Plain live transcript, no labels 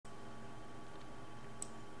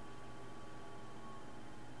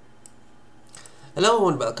Hello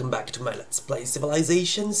and welcome back to my Let's Play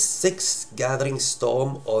Civilization 6 Gathering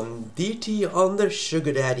Storm on Deity on the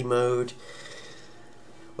Sugar Daddy mode.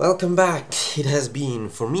 Welcome back. It has been,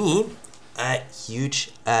 for me, a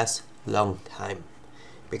huge ass long time.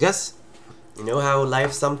 Because, you know how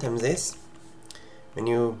life sometimes is? When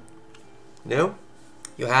you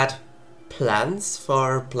had plans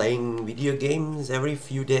for playing video games every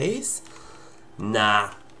few days? Nah,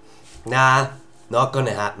 not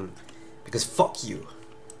gonna happen. Because fuck you.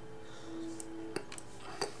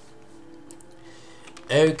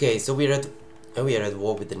 Okay, so we are at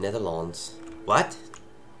war with the Netherlands. What?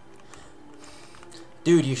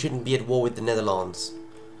 Dude, you shouldn't be at war with the Netherlands.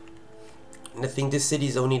 And I think this city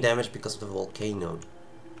is only damaged because of the volcano.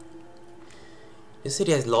 This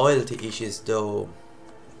city has loyalty issues though.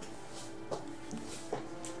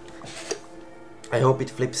 I hope it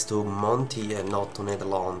flips to Monty and not to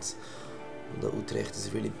Netherlands. The Utrecht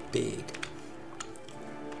is really big.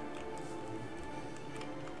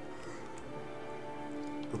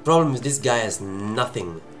 The problem is this guy has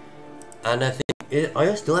nothing. And I think... Are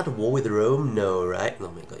you still at war with Rome? No, right? Oh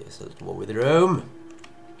my god, you're still at war with Rome.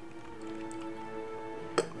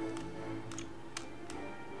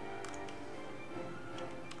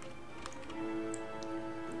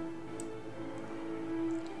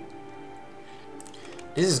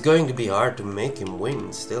 This is going to be hard to make him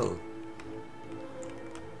win still.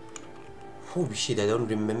 Holy shit, I don't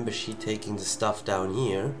remember she taking the stuff down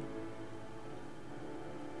here.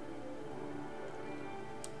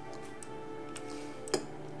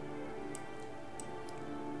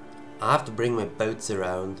 I have to bring my boats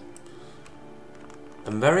around.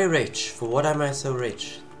 I'm very rich. For what am I so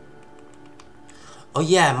rich? Oh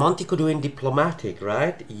yeah, Monty could do in diplomatic,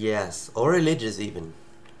 right? Yes, or religious even.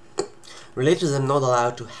 Religious I'm not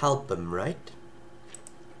allowed to help them, right?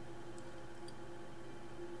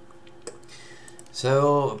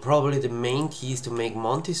 So probably the main key is to make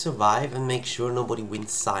Monty survive and make sure nobody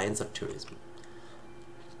wins science or tourism.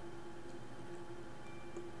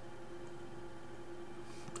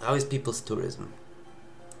 How is people's tourism?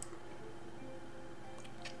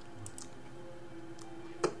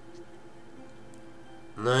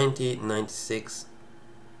 $90.96.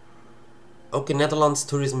 Okay, Netherlands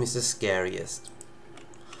tourism is the scariest.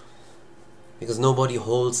 Because nobody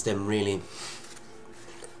holds them really.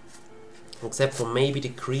 Except for maybe the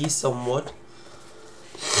Greece somewhat.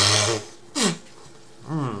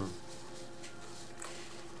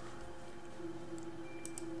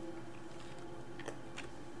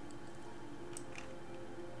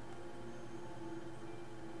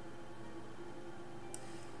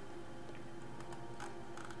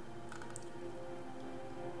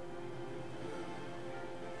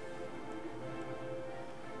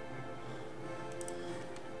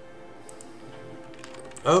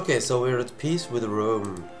 Okay, so we're at peace with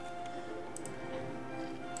Rome.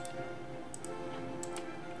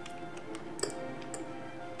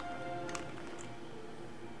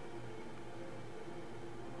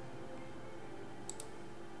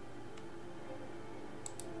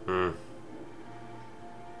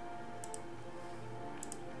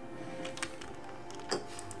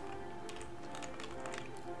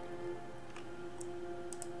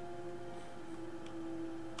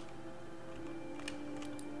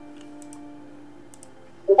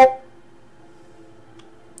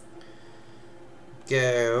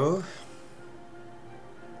 Go.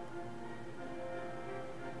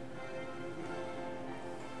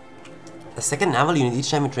 A second naval unit each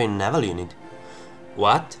time you train a naval unit.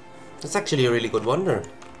 What? That's actually a really good wonder.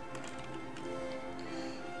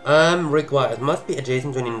 Required. Must be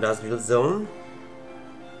adjacent to an industrial zone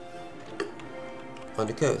on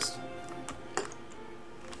the coast.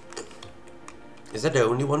 Is that the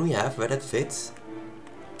only one we have where that fits?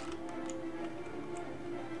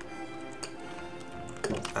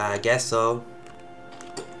 I guess so.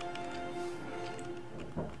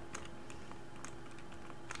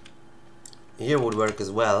 Here would work as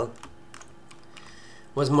well.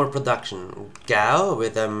 What's more production? Gao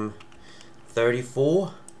with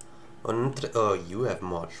 34. Oh, you have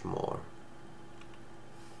much more.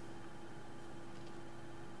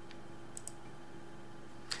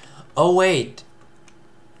 Oh wait,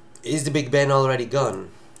 is the Big Ben already gone?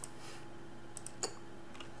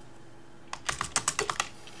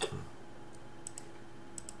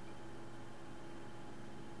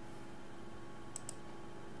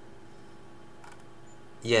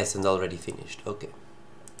 Yes, and already finished. Okay.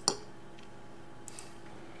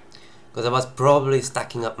 Because I was probably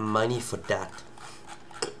stacking up money for that.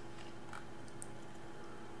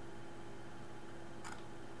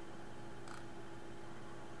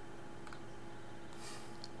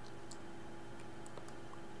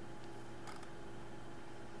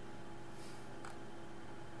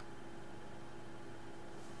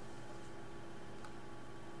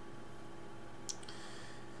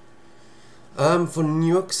 For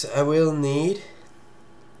nukes I will need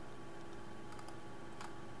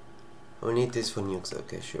this for nukes,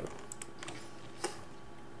 okay, sure.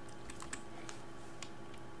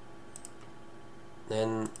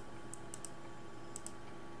 Then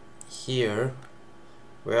here,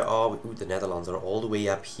 where are we? Ooh, the Netherlands are all the way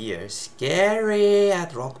up here. Scary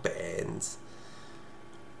at rock bands.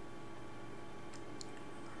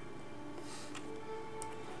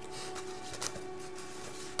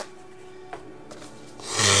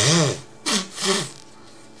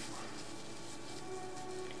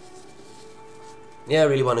 Yeah, I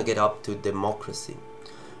really want to get up to democracy.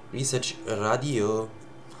 Research radio.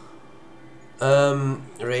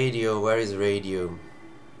 Radio, where is radio?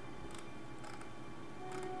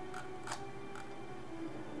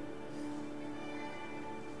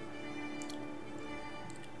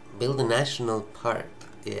 Build a national park,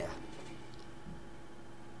 yeah.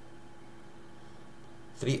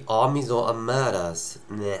 3 armies or armadas,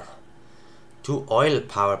 nah. 2 oil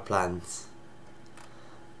power plants.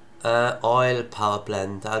 Oil power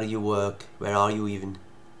plant, how do you work? Where are you even?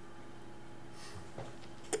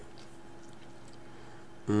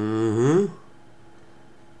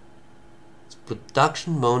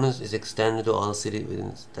 Production bonus is extended to all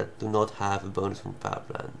citizens that do not have a bonus from power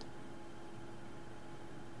plant.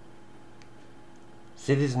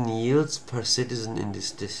 Citizen yields per citizen in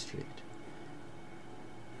this district.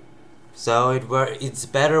 So it's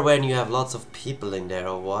better when you have lots of people in there,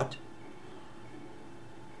 or what?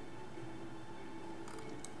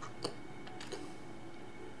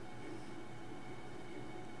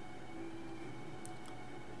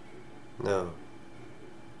 No.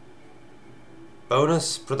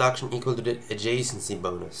 Bonus production equal to the adjacency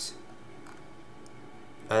bonus.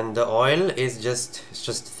 And the oil is just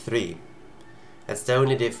 3. That's the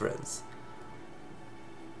only difference.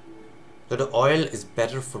 So the oil is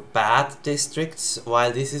better for bad districts,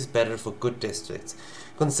 while this is better for good districts.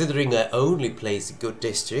 Considering I only place good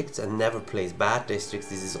districts and never place bad districts,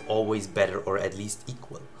 this is always better or at least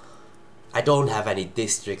equal. I don't have any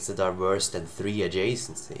districts that are worse than 3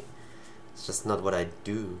 adjacency. It's just not what I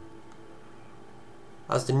do.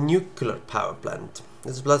 How's the nuclear power plant?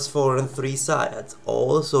 It's +4 and 3 sides.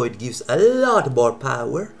 Also, it gives a lot more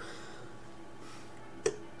power.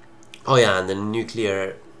 Oh yeah, and the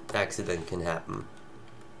nuclear accident can happen.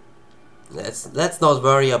 Let's not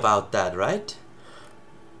worry about that, right?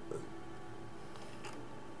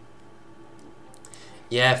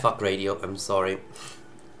 Yeah, fuck radio, I'm sorry.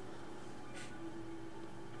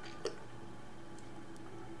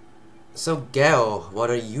 So Gao, what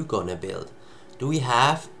are you gonna build? Do we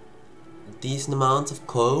have decent amounts of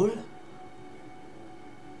coal?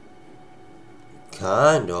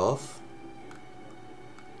 Kind of.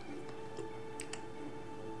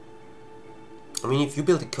 I mean, if you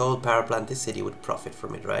build a coal power plant, this city would profit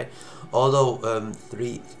from it, right? Although,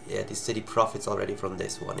 this city profits already from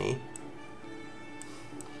this one, eh?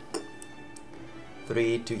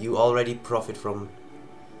 3, 2, you already profit from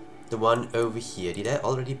the one over here. Did I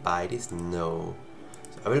already buy this? No.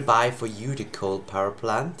 So I will buy for you the coal power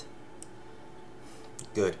plant.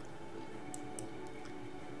 Good.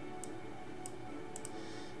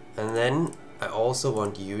 And then I also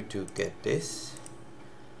want you to get this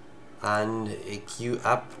and queue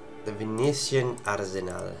up the Venetian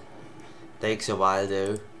arsenal. Takes a while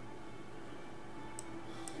though.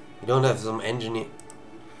 We don't have some engineer.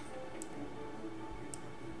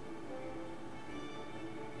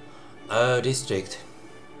 Oh, district.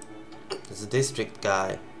 There's a district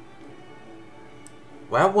guy.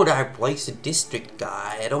 Where would I place a district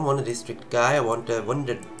guy? I don't want a district guy. I want the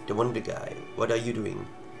wonder guy. What are you doing?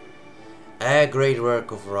 A great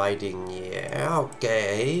work of writing. Yeah,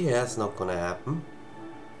 okay. That's not gonna happen.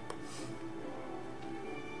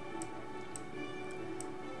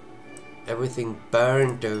 Everything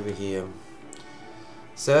burned over here.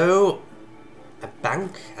 So, a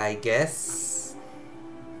bank, I guess.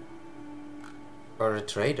 Or a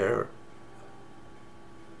trader.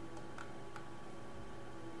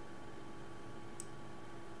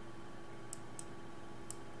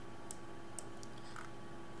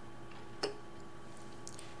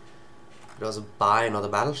 Could also buy another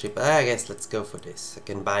battleship. I guess let's go for this. I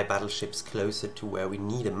can buy battleships closer to where we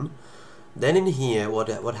need them. Then in here, what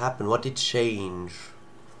happened? What did change?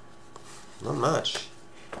 Not much.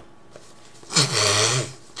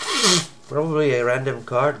 Probably a random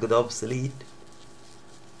card got obsolete.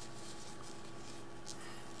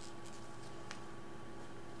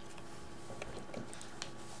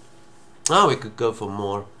 Oh, we could go for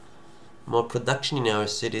more production in our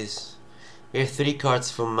cities. We have 3 cards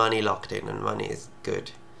for money locked in, and money is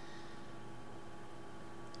good.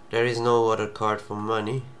 There is no other card for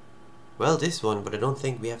money. Well, this one, but I don't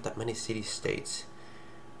think we have that many city-states.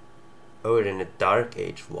 Oh, we're in a dark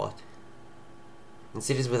age, what? In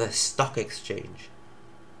cities with a stock exchange.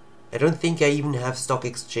 I don't think I even have stock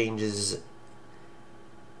exchanges.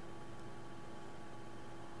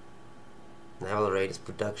 Naval raiders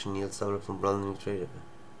production yields dollar from London trader.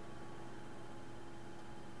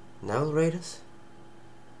 Naval raiders?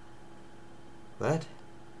 What?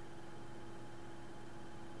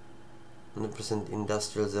 100%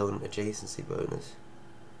 industrial zone adjacency bonus.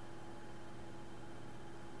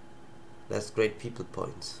 Less great people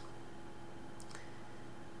points.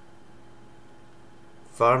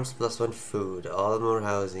 Farms +1 food, all more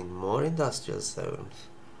housing, more industrial zones.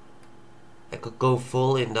 I could go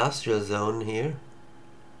full industrial zone here.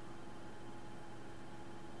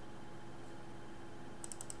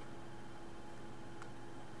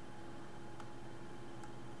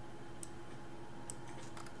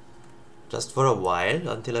 Just for a while,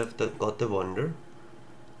 until I've got the wonder.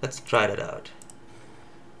 Let's try that out.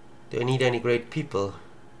 Do I need any great people?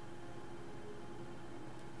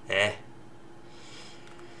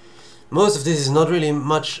 Most of this is not really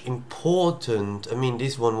much important. I mean,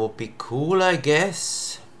 this one would be cool, I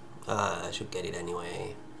guess. I should get it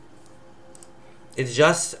anyway. It's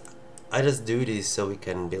just, I just do this so we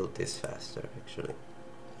can build this faster, actually.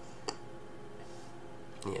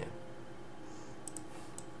 Yeah.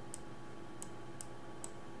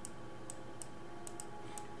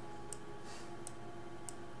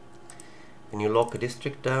 Can you lock a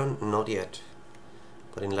district down? Not yet.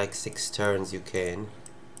 But in like 6 turns you can.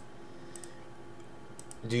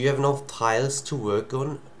 Do you have enough tiles to work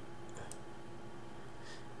on?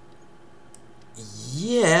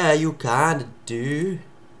 Yeah, you kinda do.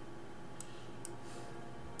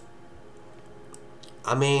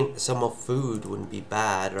 I mean, some of food wouldn't be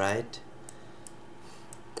bad, right?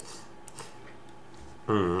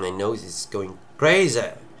 My nose is going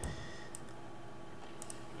crazy.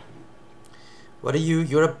 What are you?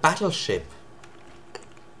 You're a battleship.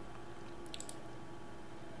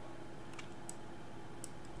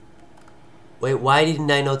 Wait, why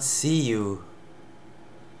didn't I not see you?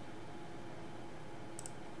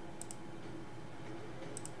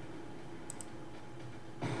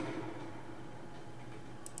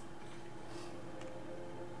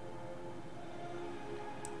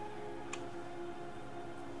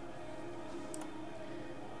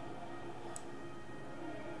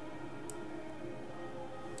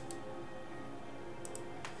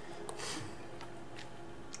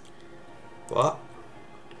 What?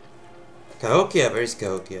 Cahokia, where is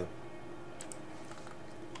Cahokia?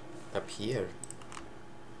 Up here.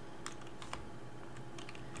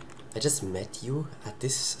 I just met you at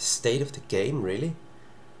this state of the game, really?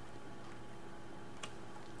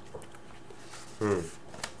 Don't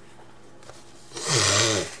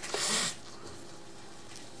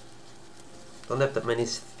have that many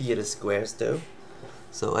theater squares though,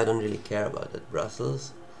 so I don't really care about that.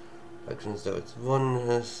 Brussels. Actions though, it's one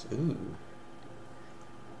has. Ooh.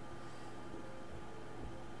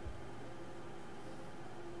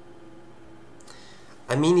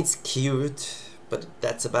 I mean, it's cute, but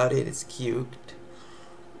that's about it. It's cute.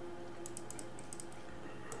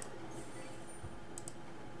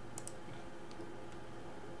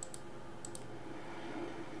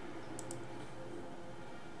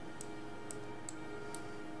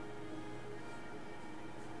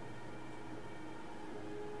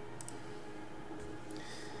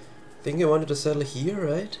 I think I wanted to settle here,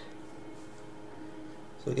 right?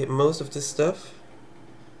 So I get most of this stuff.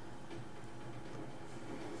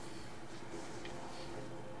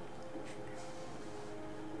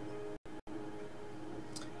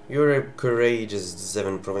 You're a courageous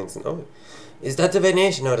 7 province. Oh, is that the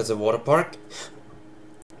Venetian? No, that's a water park.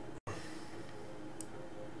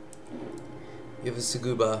 You have a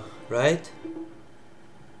Suguba, right?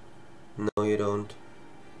 No, you don't.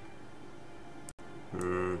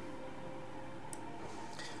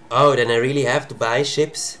 Oh, then I really have to buy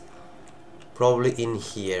ships. Probably in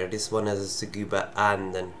here. This one has a Suguba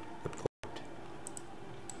and then a port.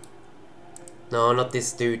 No, not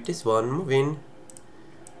this dude. This one. Move in.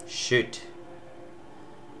 Shoot.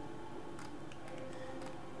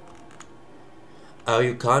 Oh,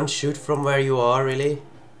 you can't shoot from where you are, really?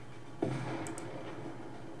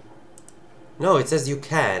 No, it says you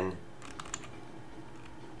can.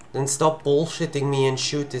 Then stop bullshitting me and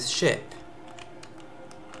shoot this ship.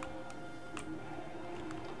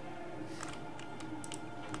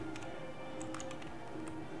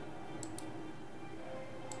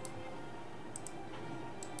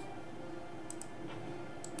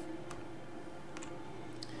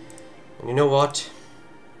 And you know what?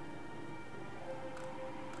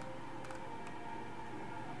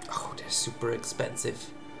 super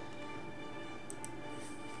expensive.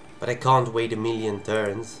 But I can't wait a million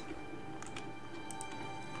turns.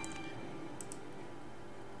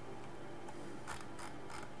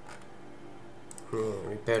 Yeah,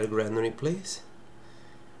 repair the granary, please.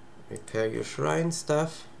 Repair your shrine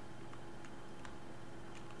stuff.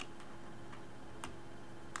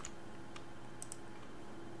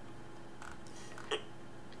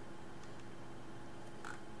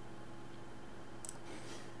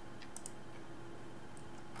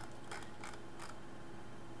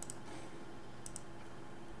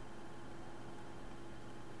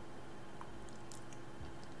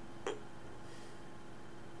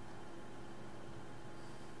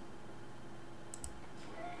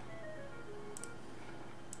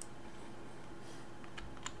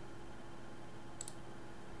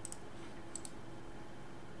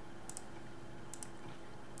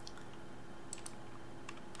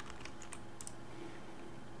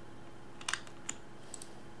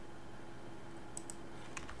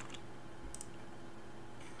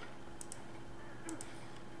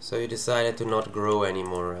 So you decided to not grow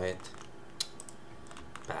anymore, right?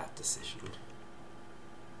 Bad decision.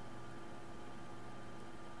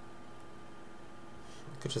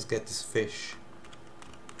 I could just get this fish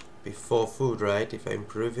before food, right? If I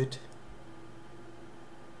improve it.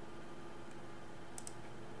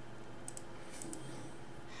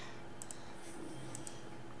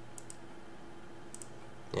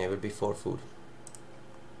 Yeah, it would be for food.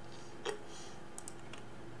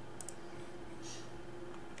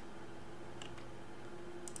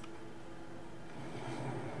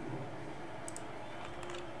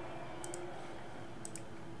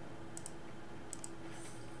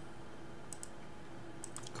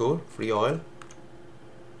 Cool, free oil.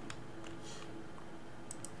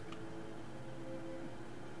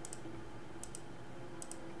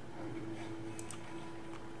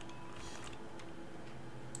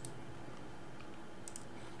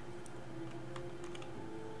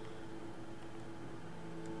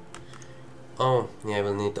 Oh, yeah,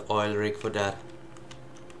 we'll need the oil rig for that.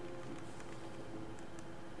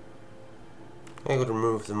 I could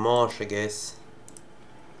remove the marsh, I guess.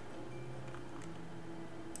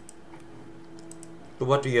 But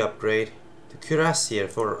what do you upgrade? The cuirassier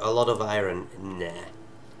for a lot of iron? Nah.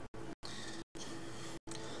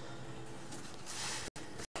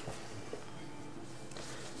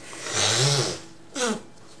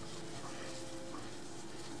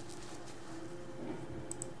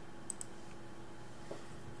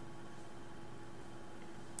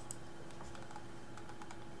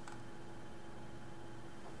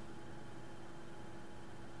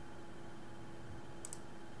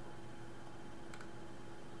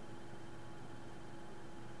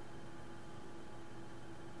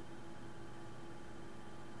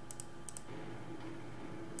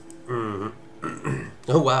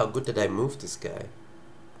 Oh wow, good that I moved this guy.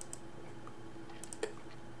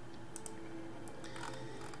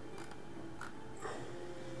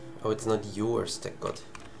 Oh, it's not yours that got...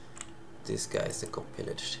 These guys that got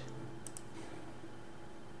pillaged.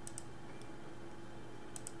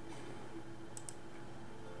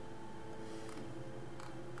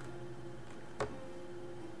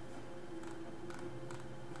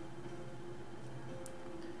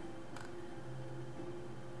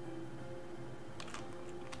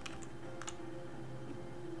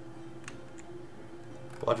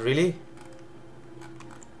 What, really?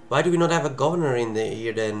 Why do we not have a governor in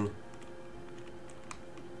here then?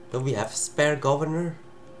 Don't we have spare governor?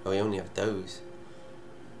 Oh, we only have those.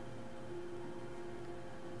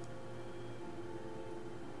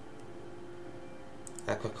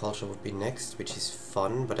 Aquaculture would be next, which is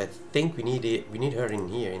fun, but I think we need her in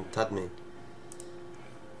here, in Tadme.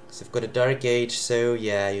 Because I've got a dark age, so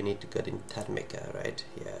yeah, you need to go in Tadmeka, right?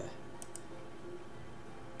 Yeah.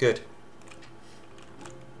 Good.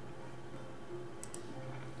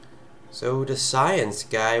 So the science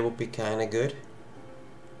guy would be kinda good.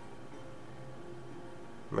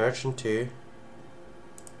 Merchant too.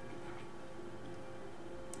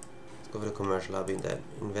 Let's go for the commercial hub in that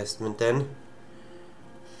investment then.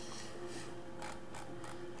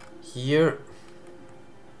 Here.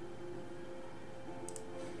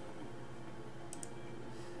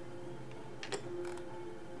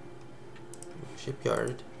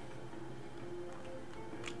 Shipyard.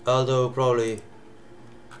 Although probably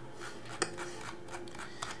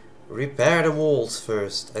repair the walls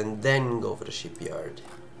first and then go for the shipyard.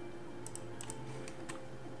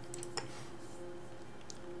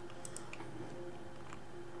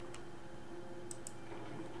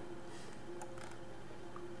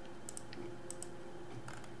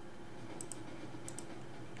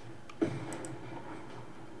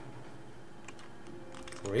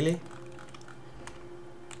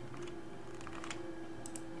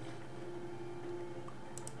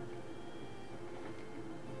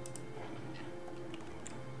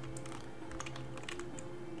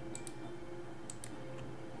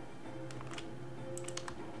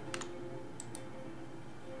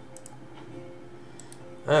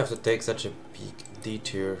 I have to take such a big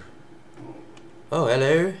detour. Oh,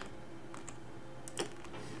 hello.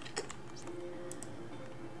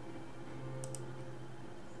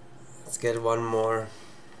 Let's get one more.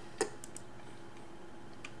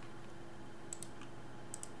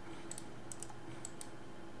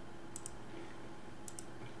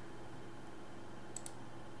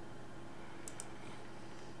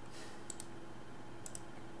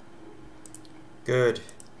 Good.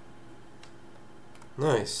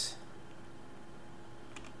 Nice.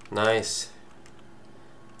 Nice.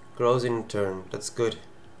 Grows in turn. That's good.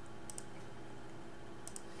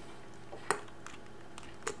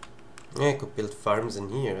 Yeah, I could build farms in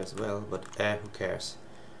here as well, but who cares?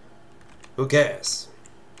 Who cares?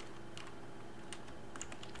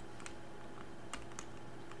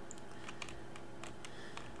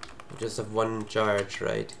 We just have one charge,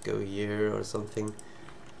 right? Go here or something.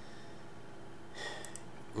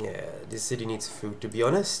 Yeah, this city needs food, to be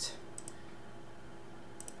honest.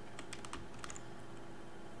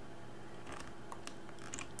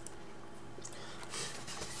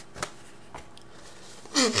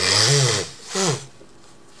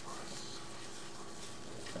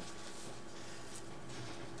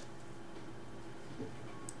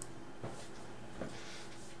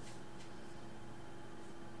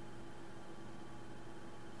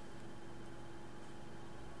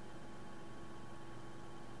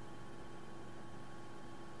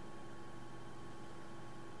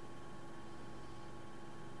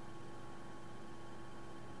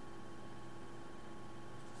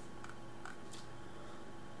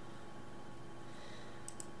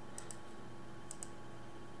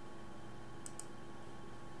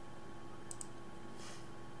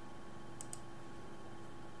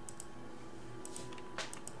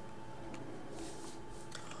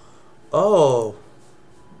 Oh,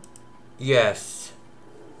 yes.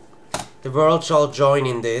 The world shall join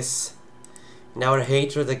in this, in our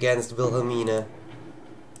hatred against Wilhelmina.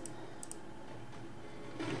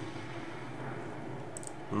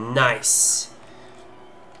 Nice.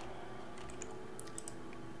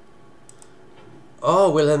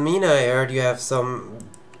 Oh, Wilhelmina, I heard you have some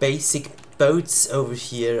basic boats over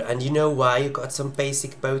here, and you know why you got some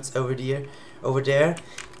basic boats over there?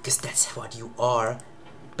 Because that's what you are.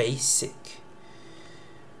 Basic.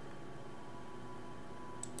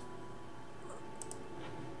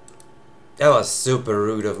 That was super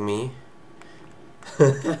rude of me.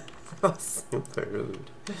 That was super rude.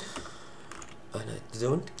 And I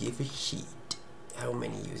don't give a shit. How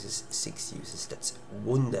many uses? 6 uses. That's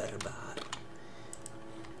wunderbar.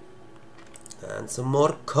 And some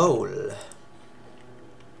more coal.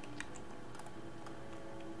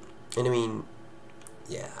 And I mean,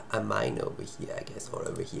 yeah, a mine over here, I guess, or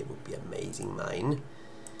over here would be amazing mine.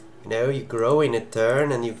 You know, you grow in a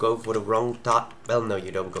turn and you go for the wrong tile. Well, no,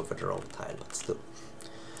 you don't go for the wrong tile, but still.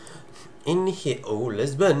 In here, oh,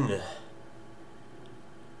 Lisbon.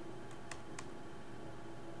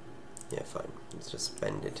 Yeah, fine. Let's just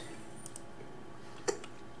spend it.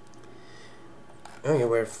 Oh yeah,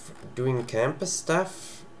 we're doing campus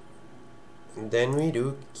stuff. And then we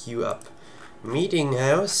do queue up. Meeting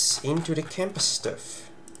house into the campus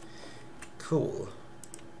stuff. Cool.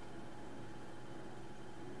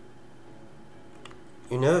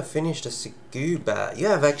 You know, finish the scuba. You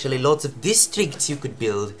have actually lots of districts you could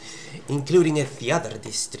build, including a theater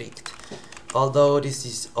district. Although this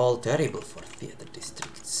is all terrible for theater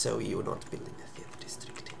districts, so you're not building a theater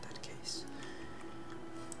district in that case.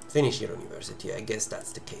 Finish your university, I guess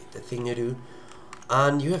that's the thing you do.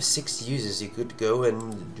 And you have 6 users. You could go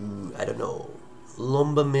and do, I don't know,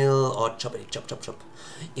 lumber mill or choppity chop chop chop.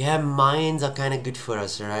 Yeah, mines are kind of good for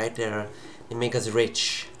us, right? They make us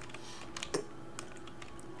rich.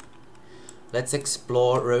 Let's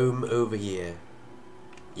explore Rome over here.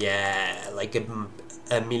 Yeah, like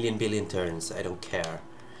a million billion turns. I don't care.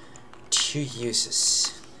 2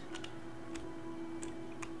 uses.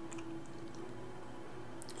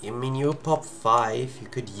 I mean, you pop 5. You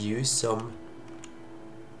could use some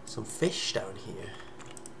fish down here.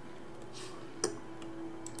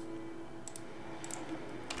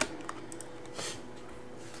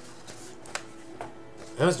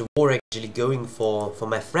 How's the war actually going for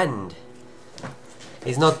my friend?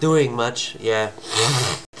 He's not doing much, yeah.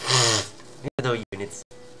 No units.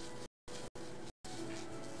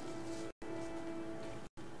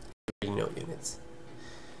 Really no units.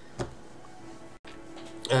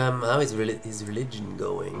 How is his religion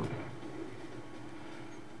going?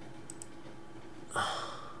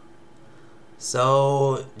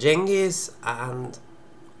 So Genghis and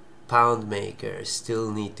Poundmaker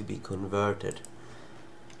still need to be converted,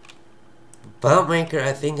 Maker,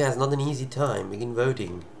 I think, has not an easy time. Begin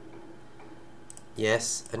voting.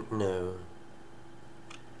 Yes and no.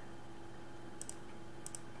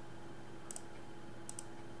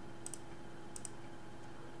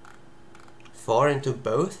 Four into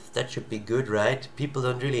both? That should be good, right? People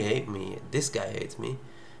don't really hate me. This guy hates me.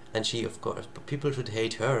 And she, of course. But people should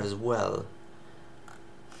hate her as well.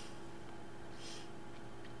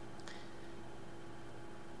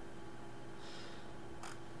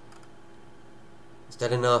 Is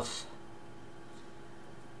that enough?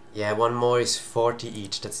 Yeah, one more is 40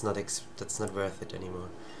 each. That's not worth it anymore.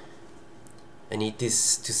 I need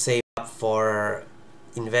this to save up for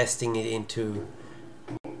investing it into...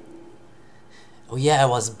 Oh yeah, I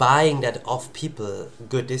was buying that off people.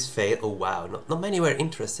 Good, this failed. Oh wow, not many were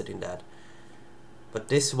interested in that. But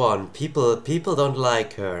this one, people don't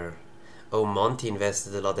like her. Oh, Monty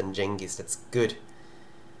invested a lot in Genghis. That's good.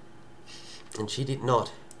 And she did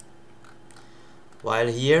not. While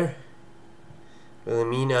here,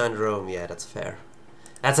 Wilhelmina and Rome. Yeah, that's fair.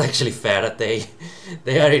 That's actually fair that they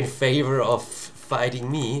are in favor of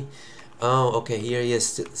fighting me. Oh, okay. Here he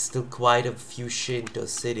has still quite a few Shinto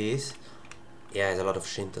cities. Yeah, there's a lot of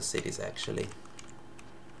Shinto cities actually.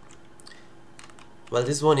 Well,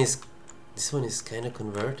 this one is kind of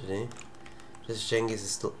converted, eh? Just Genghis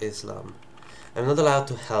is still Islam. I'm not allowed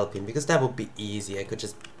to help him because that would be easy. I could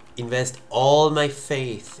just invest all my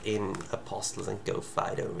faith in apostles and go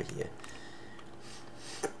fight over here.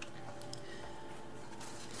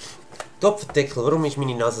 Kopfdeckel, warum ist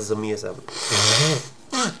meine Nase so mühsam?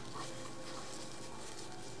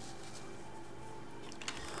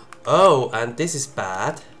 Oh, and this is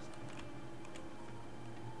bad.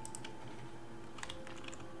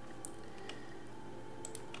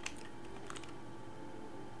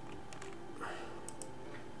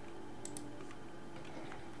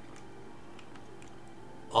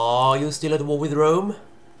 Are you still at war with Rome?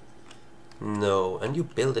 No, and you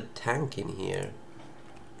build a tank in here.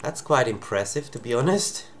 That's quite impressive, to be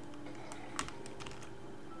honest.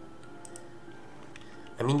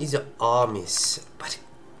 I mean, these are armies, but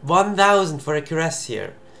 1000 for a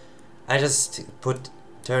cuirassier. I just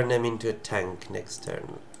turn them into a tank next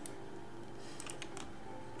turn.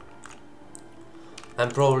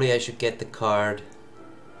 And probably I should get the card.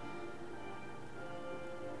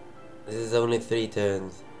 This is only 3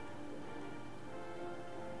 turns.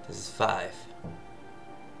 This is 5.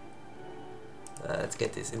 Let's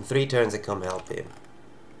get this. In 3 turns I come help him.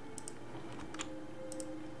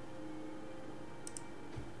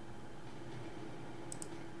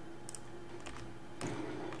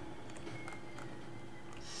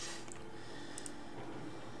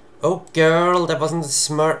 Oh girl, that wasn't a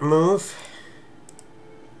smart move.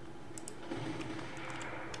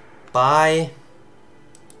 Bye.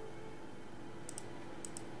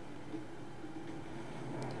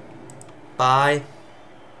 Bye.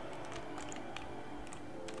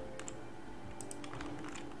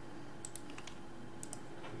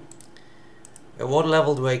 At what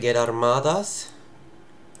level do I get armadas?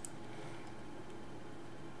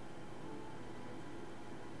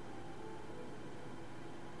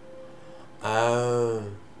 Oh.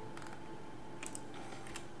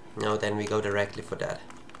 No, then we go directly for that.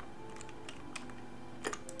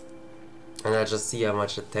 And I'll just see how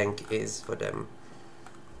much the tank is for them.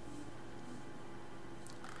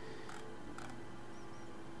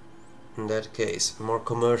 In that case, more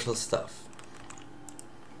commercial stuff.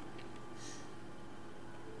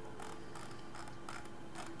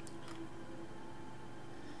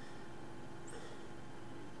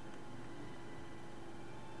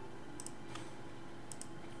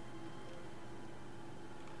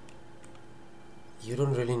 You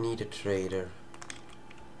don't really need a trader,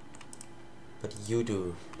 but you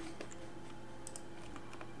do.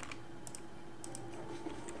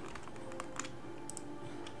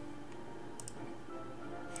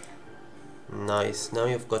 Nice, now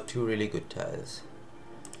you've got 2 really good tiles.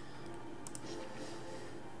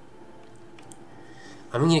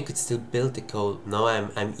 I mean, you could still build the coal. No,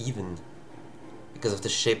 I'm even because of the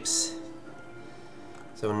ships.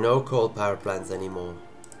 So no coal power plants anymore.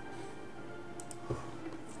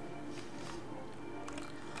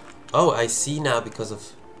 Oh, I see now because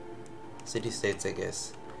of city-states, I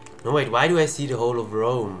guess. No, wait, why do I see the whole of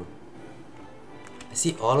Rome? I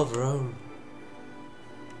see all of Rome.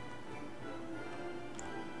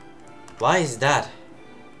 Why is that?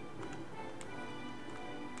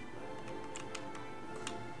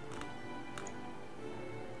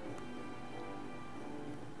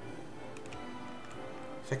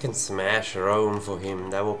 If I can smash Rome for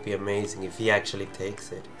him, that would be amazing if he actually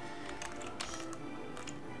takes it.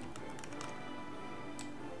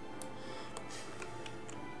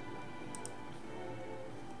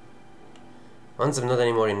 Once I'm not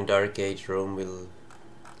anymore in a Dark Age, Rome will...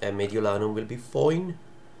 Mediolanum will be fine.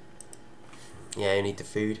 Yeah, I need the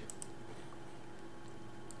food.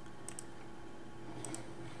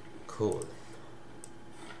 Cool.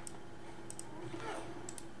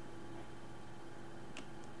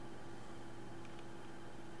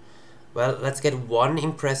 Well, let's get one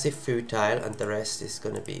impressive food tile and the rest is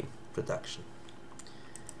gonna be production.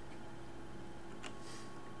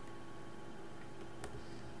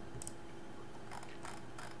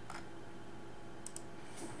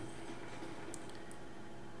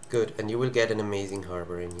 Good, and you will get an amazing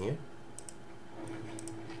harbor in here.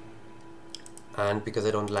 And because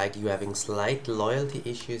I don't like you having slight loyalty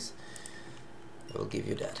issues, I will give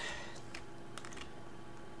you that.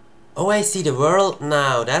 Oh, I see the world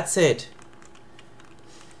now, that's it.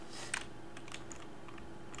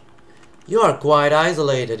 You are quite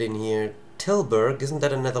isolated in here. Tilburg, isn't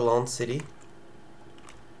that a Netherlands city?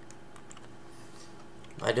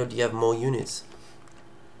 Why don't you have more units?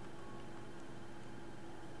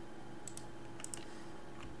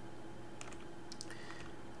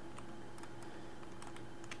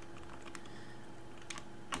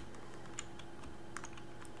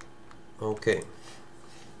 Okay.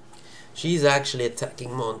 She's actually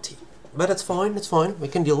attacking Monty. But it's fine, it's fine. We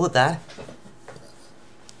can deal with that.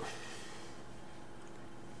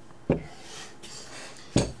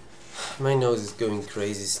 My nose is going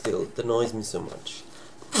crazy still. It annoys me so much.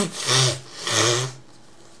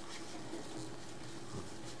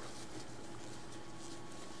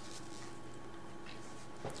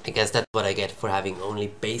 I guess that's what I get for having only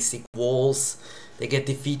basic walls. They get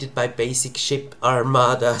defeated by basic ship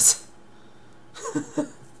armadas.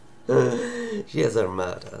 She has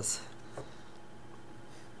armadas.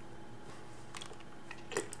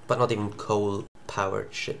 But not even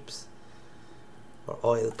coal-powered ships. Or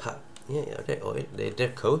oil-powered. Yeah, they're oil. They're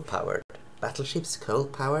coal-powered. Battleships,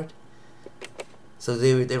 coal-powered. So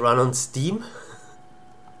they run on steam.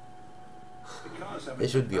 They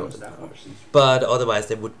should be oil-powered. But otherwise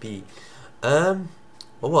they would be...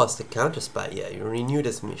 what was the counter-spy? Yeah, you renew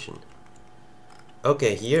this mission.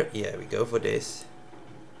 Okay, here, yeah, we go for this.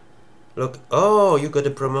 Look, oh, you got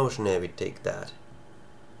a promotion here, we take that.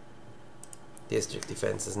 District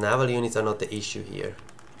defenses. Naval units are not the issue here.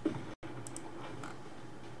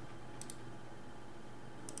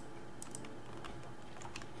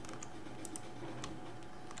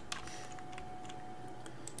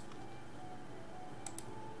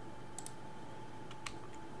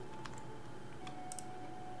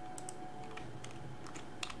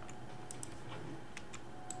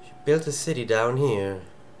 She built a city down here.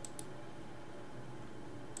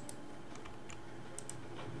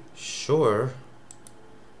 Sure.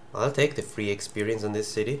 I'll take the free experience on this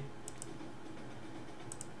city.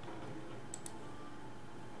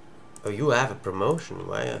 Oh, you have a promotion.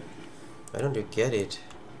 Why don't you get it?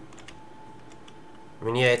 I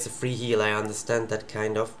mean, yeah, it's a free heal. I understand that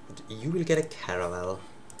kind of. But you will get a caravel.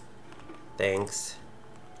 Thanks.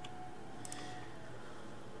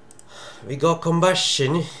 We got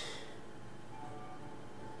combustion.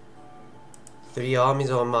 3 armies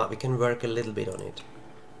on map. We can work a little bit on it.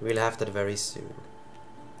 We'll have that very soon.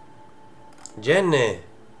 Jenny!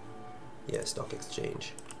 Yeah, stock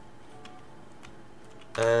exchange.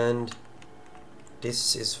 And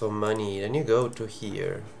this is for money. Then you go to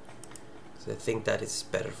here. So I think that is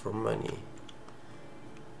better for money.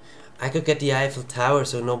 I could get the Eiffel Tower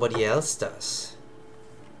so nobody else does.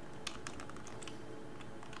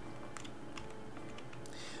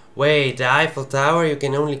 Wait, the Eiffel Tower, you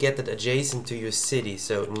can only get that adjacent to your city,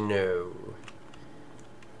 so no.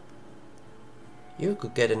 You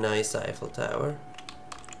could get a nice Eiffel Tower.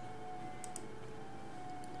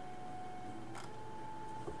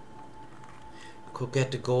 Could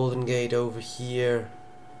get the Golden Gate over here.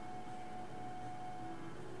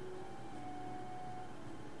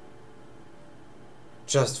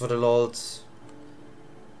 Just for the lols.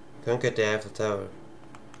 Can't get the Eiffel Tower.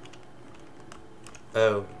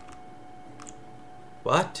 Oh.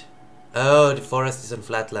 What? Oh, the forest is on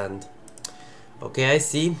flat land. Okay, I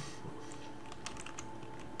see.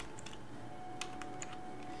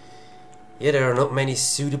 Yeah, there are not many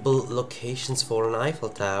suitable locations for an Eiffel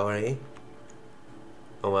Tower, eh?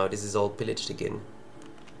 Oh wow, this is all pillaged again.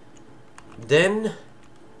 Then...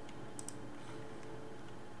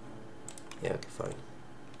 yeah, okay, fine.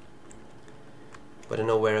 But I don't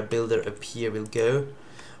know where a builder up here will go.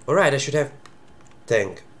 Alright, I should have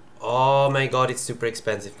tank. Oh my god, it's super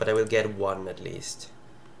expensive, but I will get 1 at least.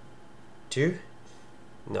 2?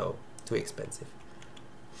 No, too expensive.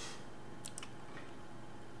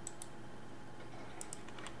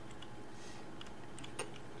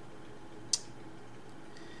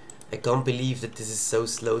 I can't believe that this is so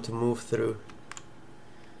slow to move through.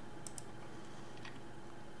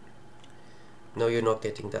 No, you're not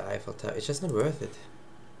getting the Eiffel Tower. It's just not worth it.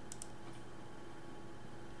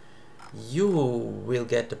 You will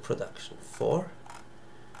get the production. 4.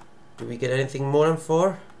 Do we get anything more than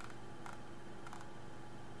 4?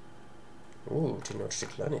 Ooh,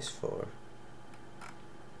 Tenochtitlan is 4.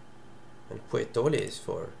 And Puertoli is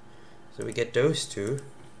 4. So we get those two.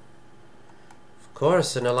 Of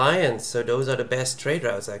course, an alliance. So those are the best trade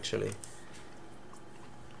routes, actually.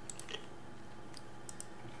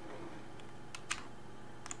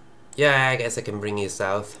 Yeah, I guess I can bring you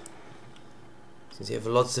south. Since you have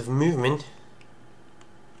lots of movement.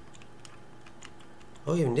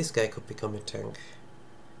 Oh, even this guy could become a tank.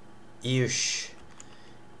 Eesh.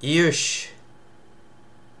 Eesh.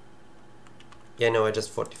 Yeah, no, I just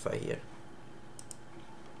fortify here.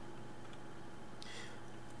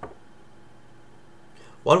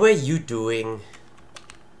 What were you doing?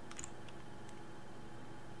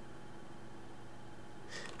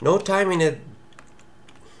 No time in a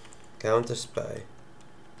counter spy.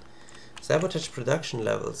 Sabotage production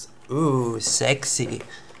levels. Ooh, sexy.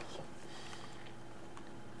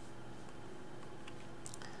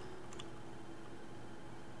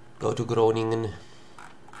 Go to Groningen.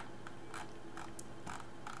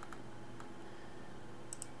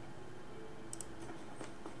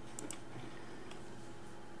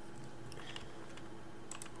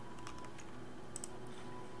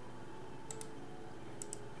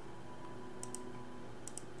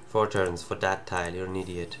 Four turns for that tile, you're an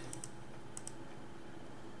idiot.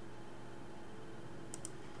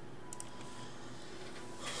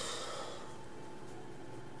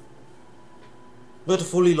 But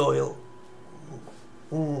fully loyal.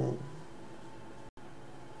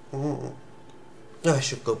 I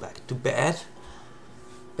should go back to bed.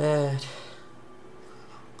 Bed.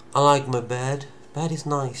 I like my bed. Bed is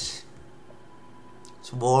nice.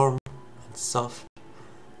 It's warm and soft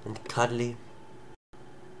and cuddly.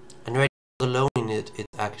 And right alone in it,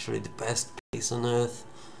 it's actually the best place on earth.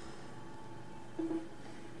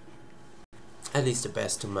 At least the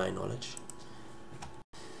best to my knowledge.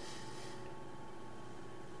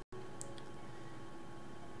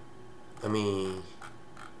 I mean,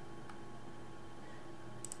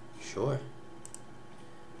 sure.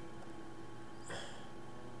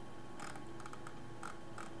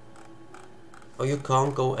 Oh, you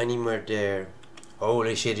can't go anywhere there.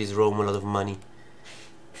 Holy shit, is Rome a lot of money.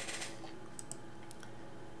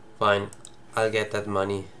 Fine, I'll get that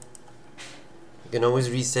money. You can always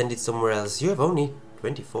resend it somewhere else. You have only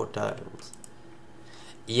 24 tiles.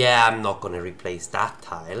 Yeah, I'm not gonna replace that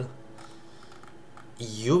tile.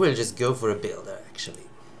 You will just go for a builder, actually.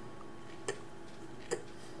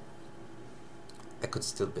 I could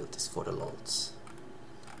still build this for the lols.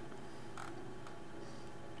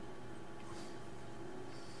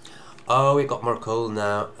 Oh, we got more coal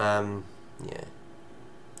now. Yeah.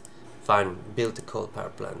 Fine, build the coal power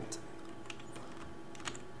plant.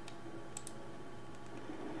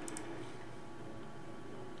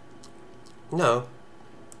 No.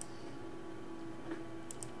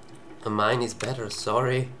 A mine is better,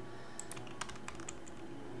 sorry.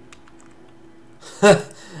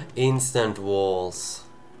 Instant walls.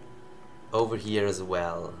 Over here as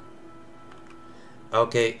well.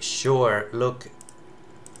 Okay, sure, look.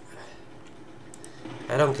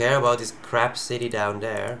 I don't care about this crap city down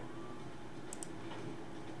there.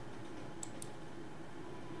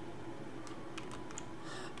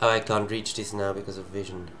 Oh, I can't reach this now because of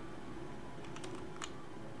vision.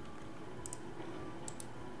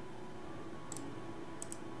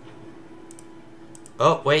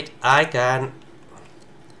 Oh, wait, I can.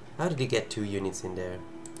 How did he get 2 units in there?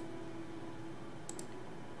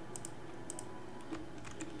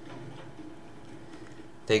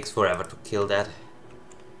 Takes forever to kill that.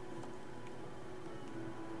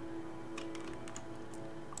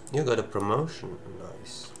 You got a promotion,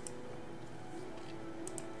 nice.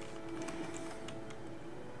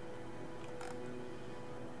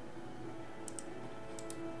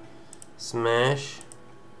 Smash.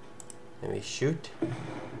 Let me shoot.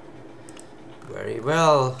 Very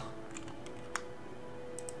well.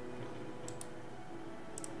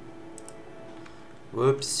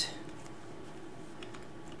 Whoops.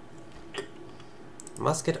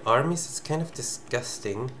 Musket armies is kind of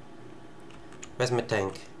disgusting. Where's my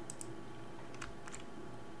tank?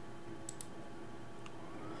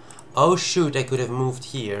 Oh shoot, I could have moved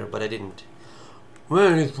here, but I didn't.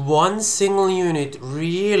 Well, if one single unit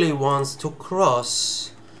really wants to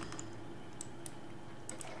cross,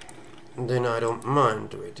 then I don't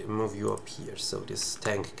mind. Wait, move you up here so this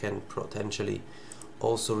tank can potentially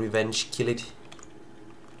also revenge kill it.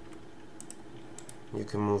 You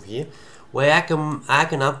can move here. Well, I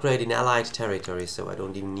can upgrade in allied territory, so I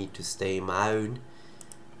don't even need to stay in my own.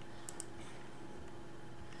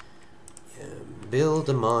 Build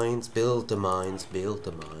the mines, build the mines, build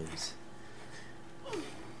the mines.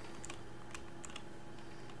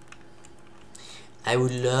 I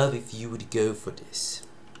would love if you would go for this.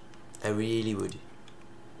 I really would.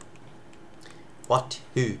 What?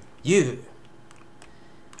 Who? You!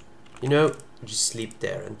 You know, just sleep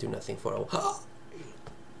there and do nothing for a while.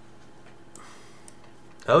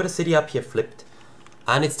 Oh, the city up here flipped.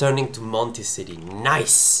 And it's turning to Monty City.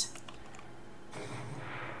 Nice!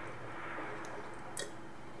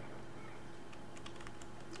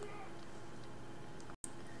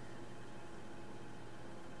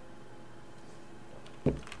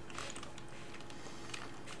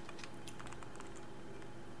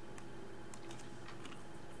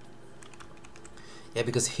 Yeah,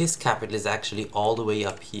 because his capital is actually all the way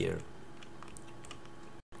up here.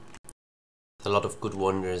 A lot of good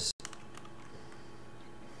wonders.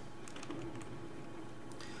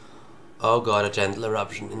 Oh god, a gentle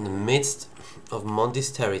eruption in the midst of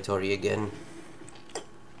Monty's territory again.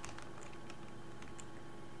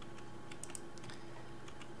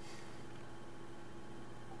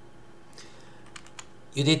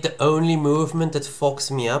 You did the only movement that fucks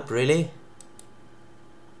me up, really?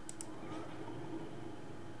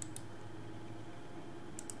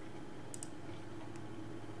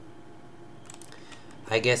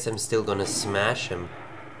 I guess I'm still gonna smash him.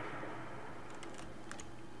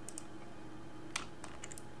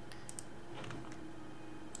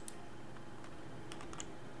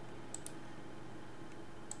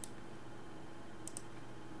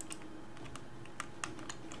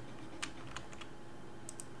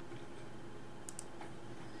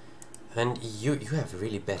 And you have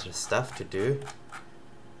really better stuff to do.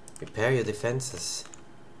 Repair your defenses.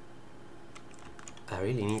 I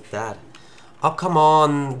really need that. Oh, come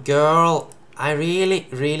on, girl. I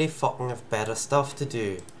really fucking have better stuff to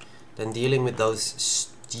do than dealing with those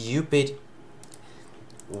stupid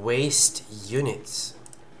waste units.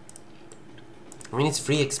 I mean, it's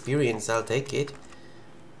free experience, I'll take it.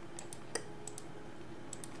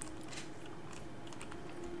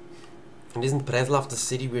 And isn't Preslav the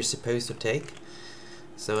city we're supposed to take?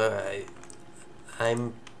 So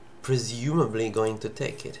I'm presumably going to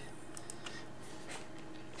take it.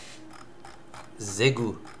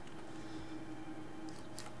 Zegu.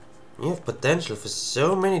 You have potential for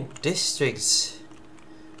so many districts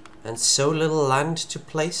and so little land to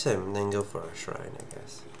place him. Then go for a shrine, I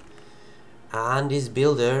guess. And his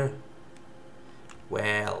builder,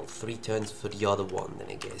 well, 3 turns for the other one, then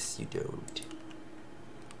I guess you don't.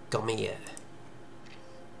 Come here.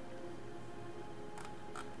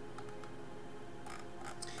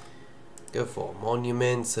 Go for a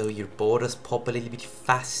monument so your borders pop a little bit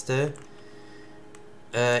faster.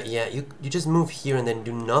 Yeah, you just move here and then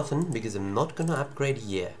do nothing because I'm not gonna upgrade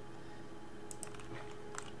here.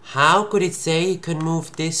 How could it say you can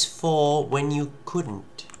move this far when you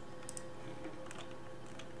couldn't?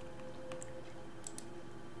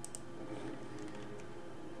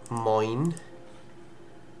 Mine.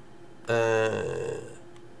 I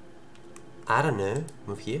don't know.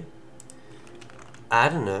 Move here. I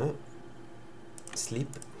don't know. Sleep.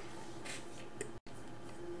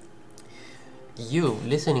 You,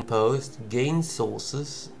 listening post, gain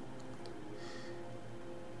sources.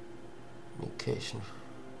 Communication.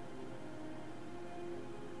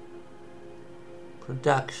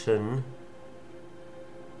 Production.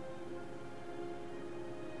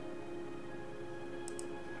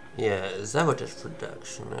 Yeah, sabotage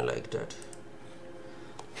production. I like that.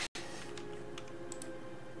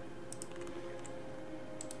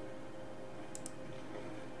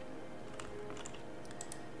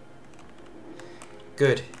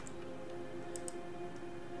 Good.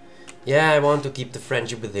 Yeah, I want to keep the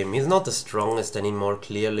friendship with him. He's not the strongest anymore,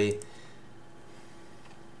 clearly.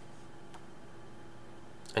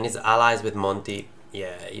 And his allies with Monty.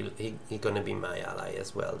 Yeah, he gonna be my ally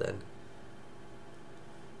as well then.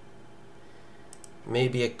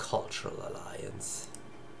 Maybe a cultural alliance.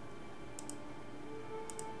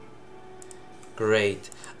 Great.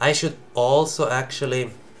 I should also actually,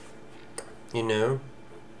 you know,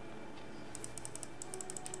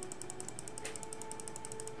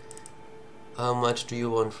 how much do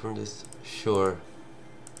you want from this? Sure.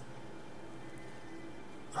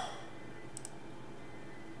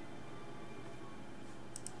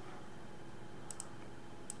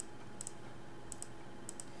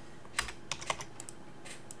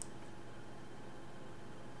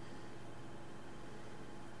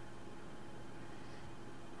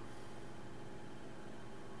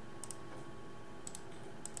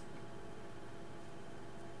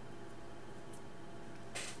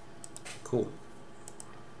 Cool.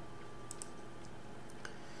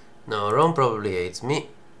 Now Rome probably hates me.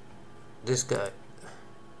 This guy.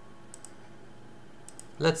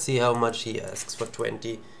 Let's see how much he asks for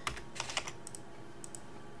 20.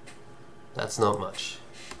 That's not much.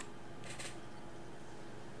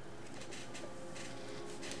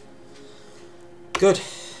 Good.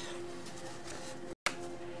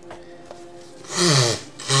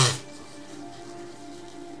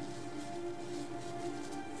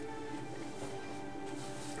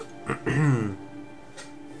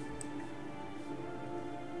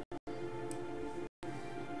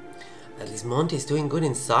 At least Monty's doing good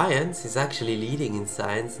in science. He's actually leading in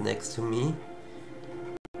science next to me.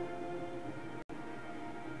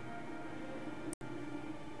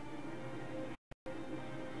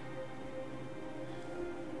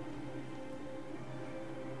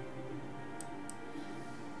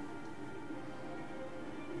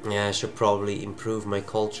 Yeah, I should probably improve my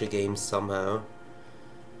culture games somehow.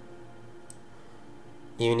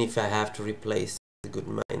 Even if I have to replace the good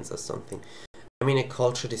mines or something. I mean, a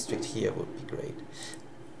culture district here would be great.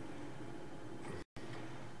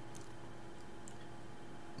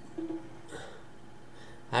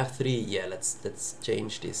 I have 3. Yeah, let's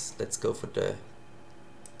change this. Let's go for the...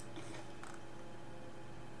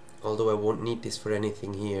 Although I won't need this for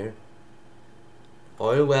anything here.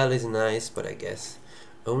 Oil well is nice, but I guess...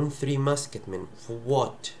 Own 3 musketmen. For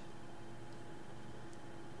what?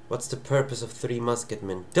 What's the purpose of 3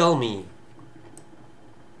 musketmen? Tell me!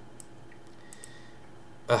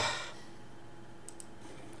 I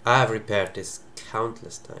have repaired this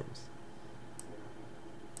countless times.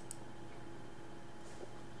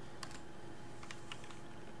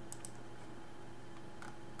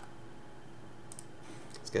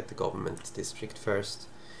 Let's get the government district first.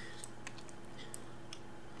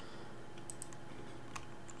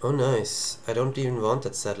 Oh nice, I don't even want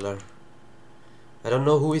that settler. I don't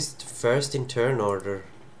know who is first in turn order,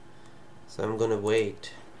 so I'm gonna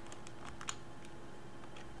wait.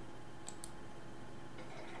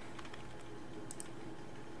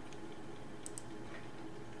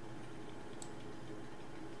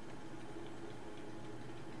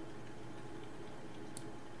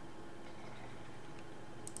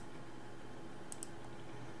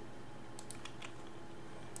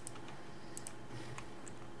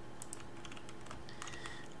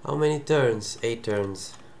 How many turns? 8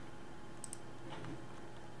 turns.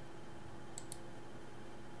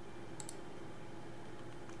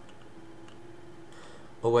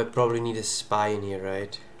 Oh, I probably need a spy in here,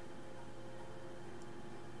 right?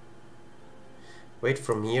 Wait,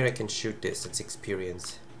 from here I can shoot this, that's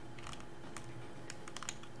experience.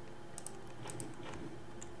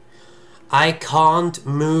 I can't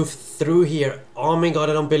move through here. Oh my god,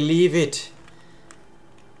 I don't believe it.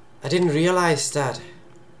 I didn't realize that.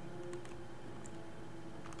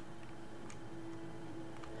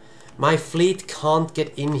 My fleet can't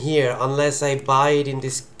get in here unless I buy it in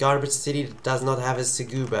this garbage city that does not have a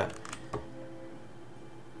Seguba.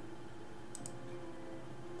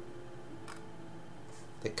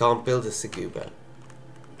 They can't build a Seguba.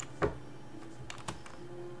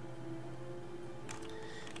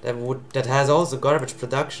 That has also garbage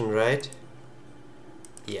production, right?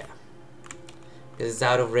 Yeah. Because it's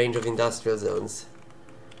out of range of industrial zones.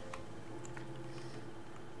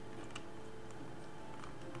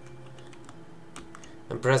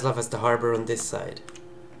 And Breslov has the harbor on this side.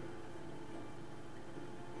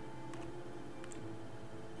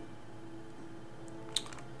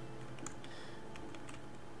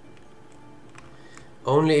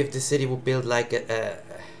 Only if the city would build like a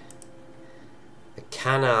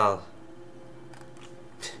canal.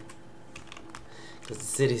 Because the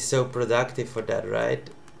city is so productive for that, right?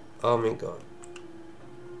 Oh my god.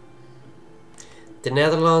 The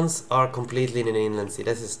Netherlands are completely in an inland sea.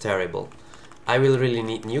 This is terrible. I will really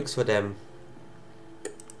need nukes for them.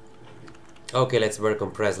 Okay, let's work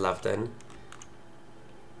on Preslav then.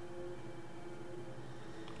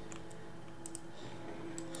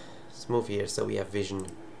 Let's move here so we have vision.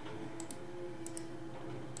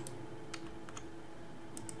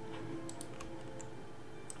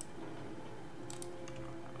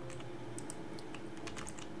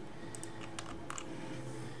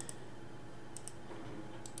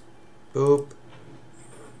 Boop.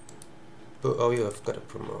 Oh, you have got a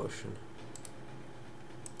promotion.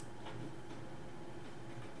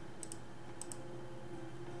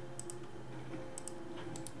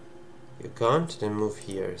 You can't? Then move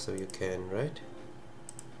here so you can, right?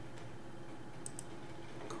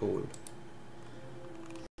 Cool.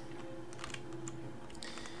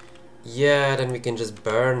 Yeah, then we can just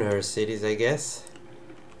burn her cities, I guess.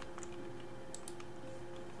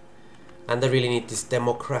 And they really need this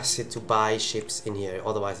democracy to buy ships in here,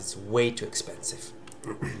 otherwise it's way too expensive.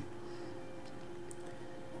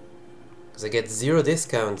 Because I get 0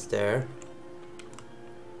 discounts there.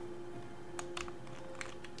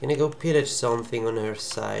 Can I go pillage something on her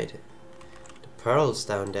side? The pearls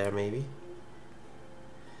down there, maybe?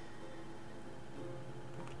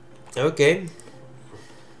 Okay.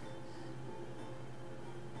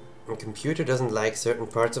 My computer doesn't like certain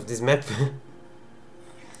parts of this map.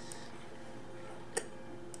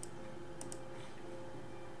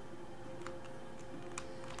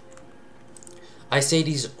 I say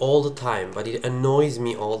these all the time, but it annoys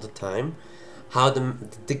me all the time how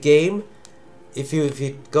the game, if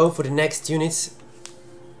you go for the next units,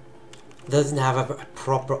 doesn't have a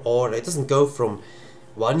proper order. It doesn't go from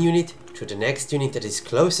one unit to the next unit that is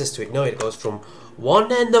closest to it. No, it goes from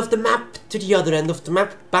one end of the map to the other end of the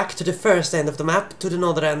map, back to the first end of the map, to the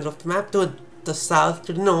other end of the map, to the south,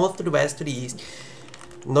 to the north, to the west, to the east.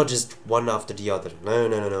 Not just one after the other. No,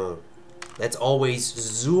 no, no, no. Let's always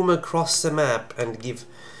zoom across the map and give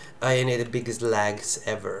Ione the biggest lags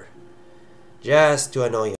ever. Just to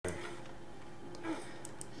annoy her.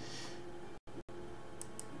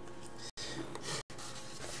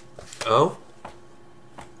 Oh?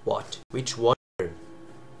 What? Which one?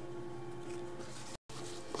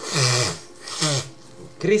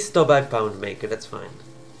 Cristo by Poundmaker, that's fine.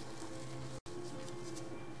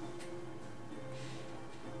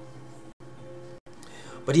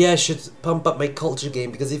 But yeah, I should pump up my culture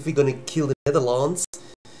game, because if we're gonna kill the Netherlands,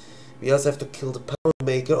 we also have to kill the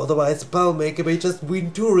Poundmaker, otherwise the Poundmaker may just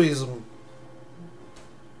win tourism.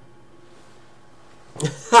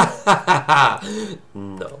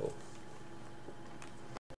 No.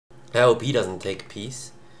 I hope he doesn't take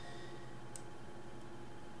peace.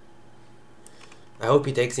 I hope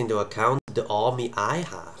he takes into account the army I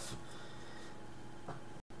have.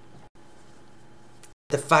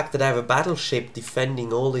 The fact that I have a battleship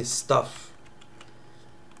defending all this stuff.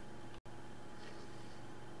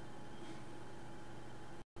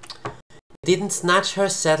 Didn't snatch her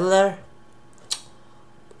settler?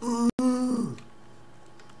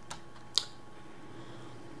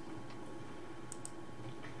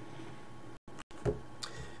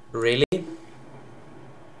 Really?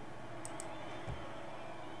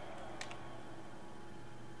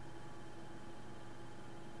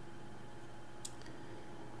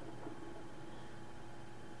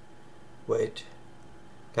 Wait.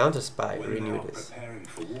 Counter spy, renew this.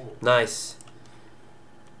 Nice.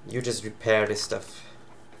 You just repair this stuff.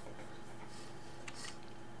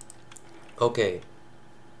 Okay.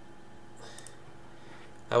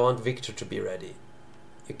 I want Victor to be ready.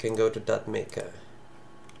 You can go to that maker.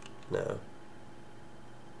 No.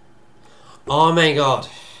 Oh my god.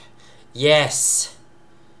 Yes.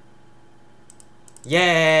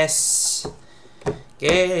 Yes.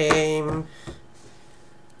 Game.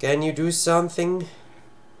 Can you do something?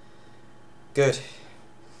 Good.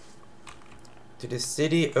 To the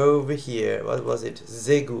city over here. What was it?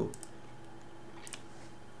 Zegu.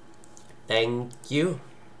 Thank you.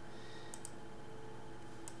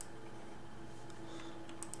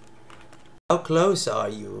 How close are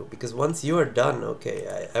you? Because once you are done,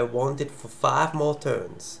 okay, I want it for 5 more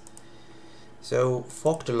turns. So,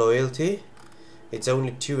 fuck the loyalty. It's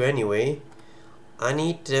only 2 anyway. I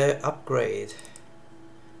need the upgrade.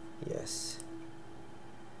 Yes.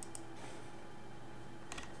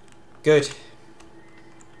 Good.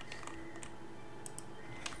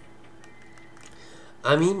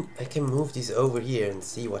 I mean, I can move these over here and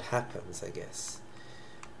see what happens, I guess.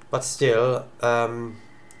 But still,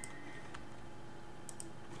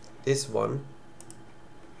 this one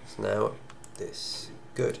is now this.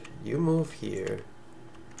 Good. You move here.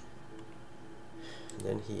 And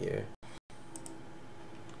then here.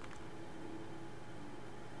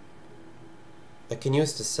 I can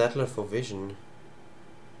use the settler for vision.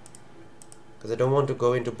 Because I don't want to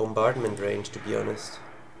go into bombardment range, to be honest.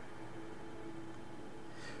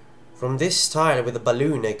 From this tile with a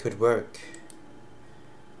balloon I could work.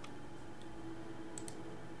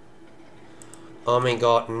 Oh my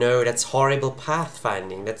god, no, that's horrible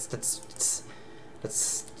pathfinding. That's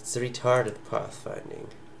retarded pathfinding.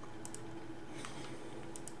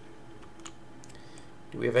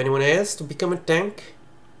 Do we have anyone else to become a tank?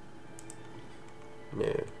 No.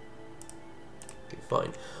 Okay,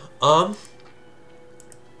 fine.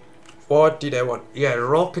 What did I want? Yeah,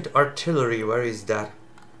 rocket artillery, where is that?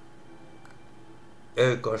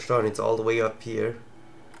 Oh gosh darn, it's all the way up here.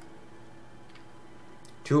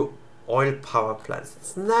 2 oil power plants.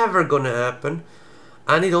 It's never gonna happen.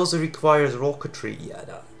 And it also requires rocketry.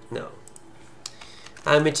 Yeah, no.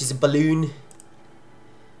 How much is a balloon?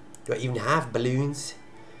 Do I even have balloons?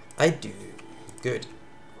 I do. Good.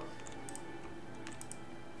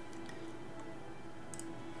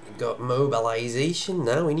 Got mobilization.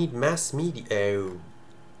 Now we need mass media. Oh.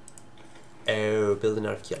 Oh, build an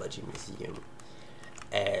archaeology museum.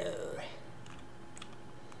 Oh.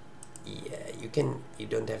 Yeah, you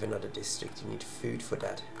don't have another district. You need food for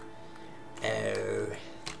that. Oh.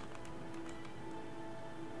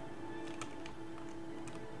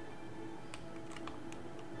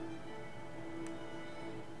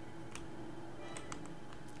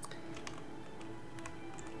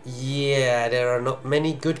 Yeah, there are not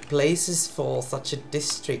many good places for such a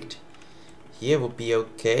district. Here would be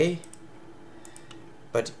okay.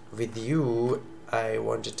 But with you, I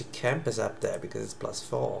wanted to campus up there because it's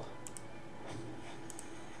 +4.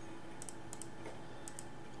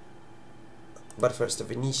 But first, the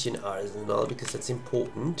Venetian arsenal, because that's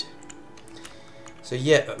important. So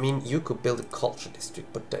yeah, I mean, you could build a culture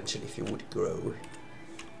district potentially if you would grow.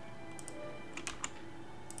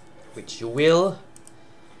 Which you will.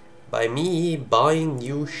 By me buying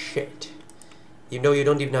you shit. Even though you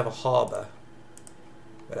don't even have a harbor.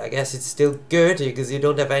 But I guess it's still good because you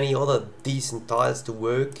don't have any other decent tiles to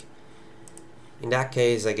work. In that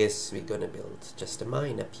case, I guess we're gonna build just a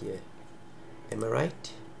mine up here. Am I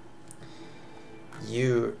right?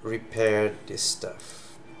 You repaired this stuff.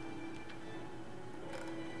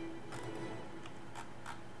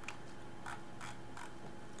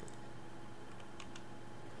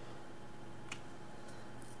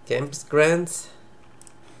 Campus grants?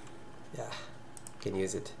 Yeah, can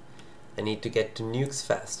use it. I need to get to nukes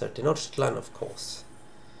faster. Tenochtitlan, of course.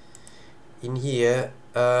 In here,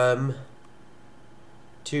 2,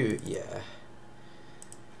 yeah.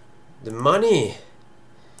 The money!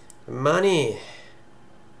 The money!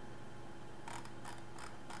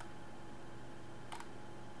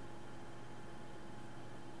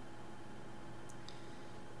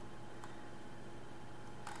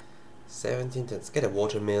 Let's get a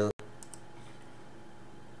watermill.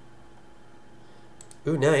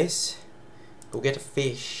 Ooh, nice. Go get a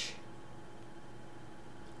fish.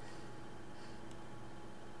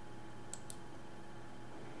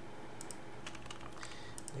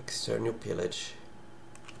 External pillage.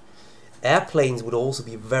 Airplanes would also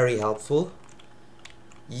be very helpful.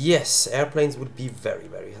 Yes, airplanes would be very,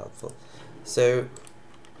 very helpful. So,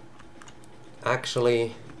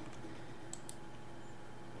 actually...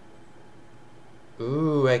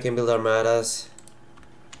 Ooh, I can build armadas.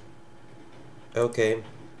 Okay.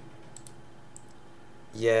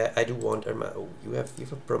 Yeah, I do want armada. Oh, you have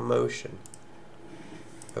a promotion.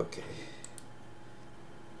 Okay.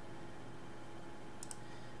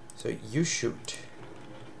 So you shoot.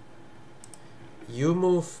 You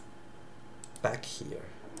move back here.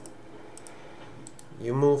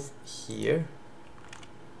 You move here.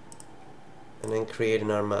 And then create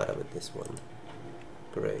an armada with this one.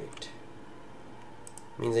 Great.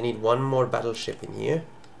 Means I need one more battleship in here.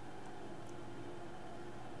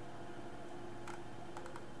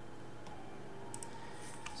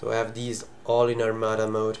 So I have these all in armada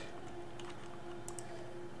mode.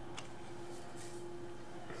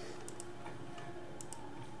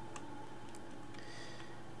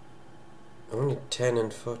 Only 10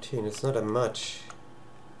 and 14, it's not that much.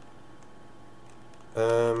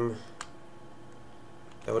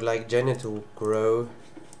 I would like Jenna to grow.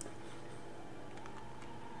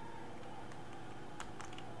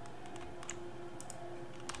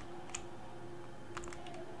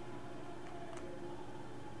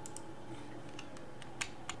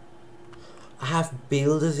 I have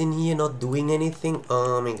builders in here not doing anything.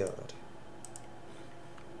 Oh my god.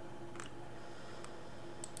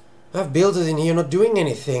 I have builders in here not doing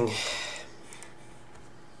anything.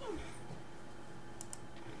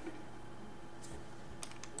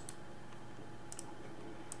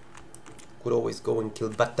 Could always go and kill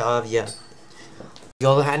Batavia. On the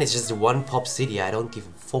other hand, it's just one pop city. I don't give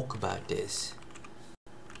a fuck about this.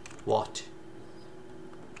 What?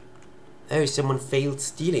 Oh, someone failed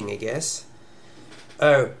stealing, I guess.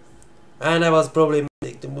 Oh, and I was probably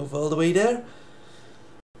made to move all the way there.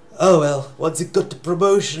 Oh well, once it got the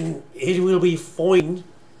promotion, it will be fine.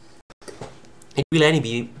 It will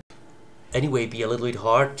anyway be a little bit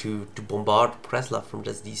hard to bombard Preslav from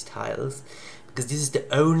just these tiles, because this is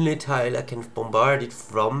the only tile I can bombard it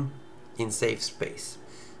from in safe space.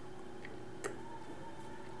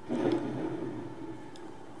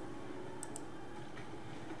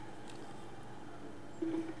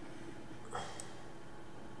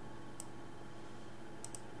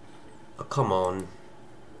 Oh, come on.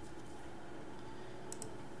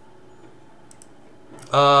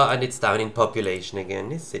 And it's down in population again.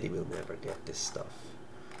 This city will never get this stuff.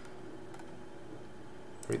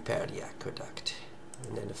 Repair the aqueduct.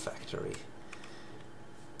 And then the factory.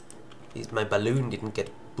 At least my balloon didn't get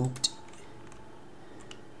booped.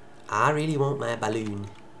 I really want my balloon.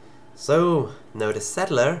 So, now the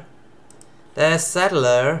settler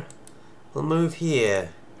will move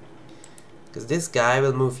here. Because this guy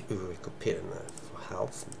will move... Ooh, I could pay him for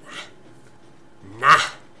health. Nah!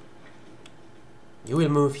 You will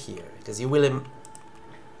move here. Because you will...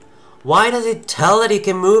 Why does it tell that you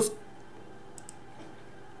can move...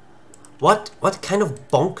 What kind of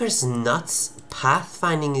bonkers nuts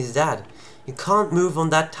pathfinding is that? You can't move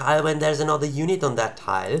on that tile when there's another unit on that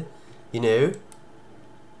tile. You know?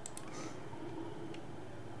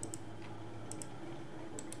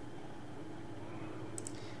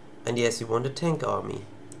 And yes, you want a tank army.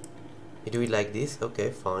 You do it like this?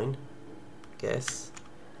 Okay, fine.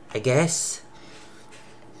 I guess.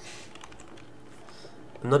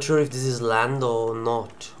 I'm not sure if this is land or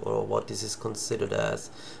not, or what this is considered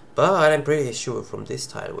as. But I'm pretty sure from this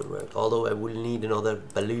tile would work. Although I will need another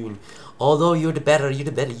balloon. Although you're the better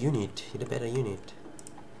unit.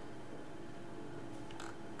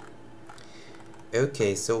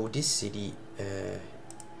 Okay, so this city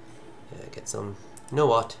get some. You know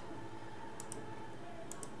what?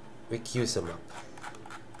 We queue some up.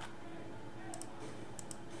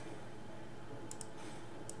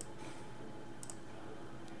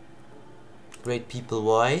 Great people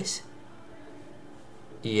wise.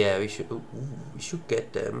 Yeah, we should. Ooh, we should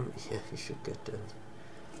get them. Yeah, we should get them.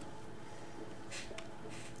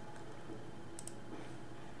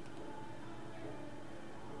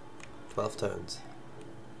 "12 turns.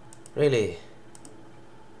 Really?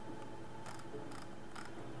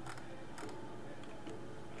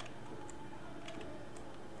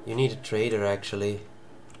 You need a trader, actually.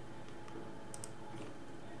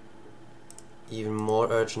 Even more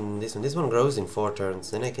urgent than this one. This one grows in 4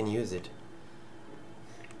 turns, then I can use it.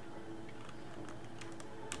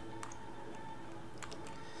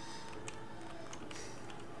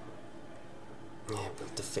 Yeah,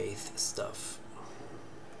 build the faith stuff.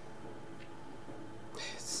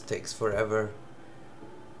 This takes forever.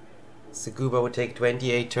 Seguba would take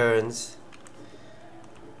 28 turns.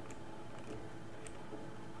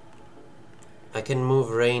 I can move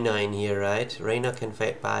Reina in here, right? Reina can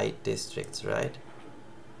buy districts, right?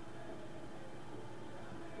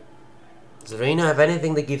 Does Reina have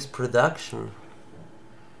anything that gives production?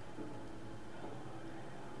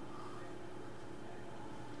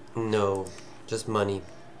 No, just money.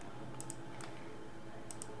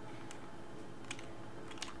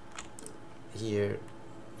 Here,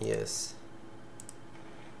 yes.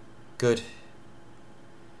 Good.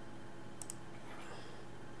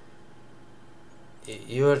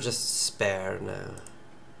 You're just spare now.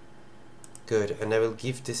 Good, and I will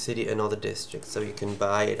give this city another district so you can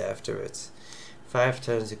buy it afterwards. 5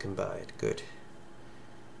 turns you can buy it. Good.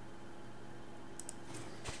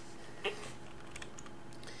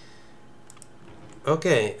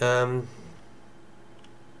 Okay,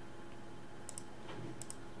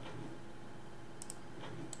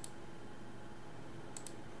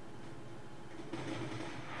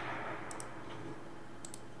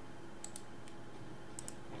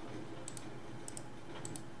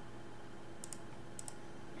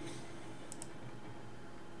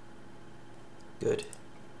 good.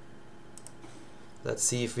 Let's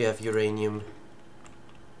see if we have uranium.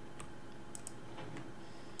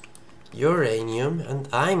 Uranium, and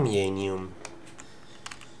I'm uranium.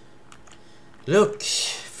 Look,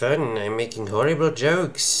 fun, I'm making horrible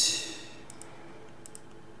jokes.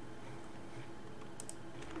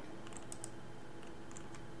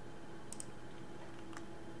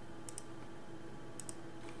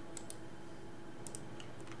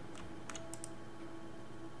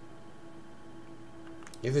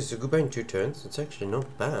 You have a Suguba in 2 turns? It's actually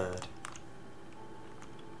not bad.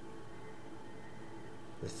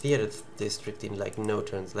 The theater district in like no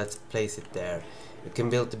turns. Let's place it there. You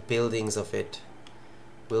can build the buildings of it.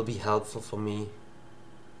 Will be helpful for me.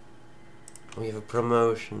 We have a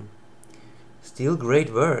promotion. Still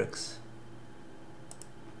great works.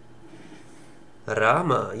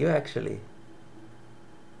 Rama, you actually.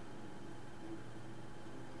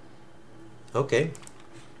 Okay.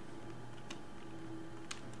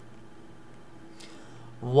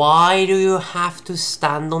 Why do you have to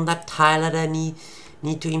stand on that tile that I need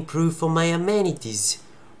to improve for my amenities?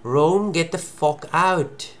 Rome, get the fuck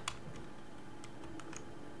out.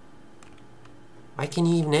 Why can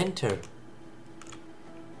you even enter?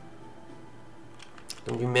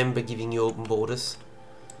 Don't remember giving you open borders.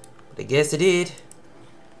 But I guess I did.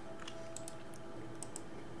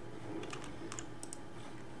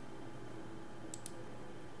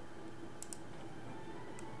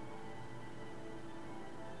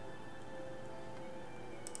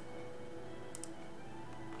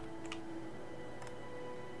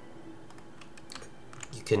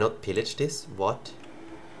 cannot pillage this? What?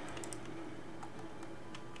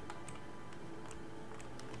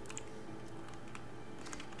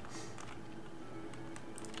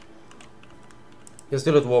 You're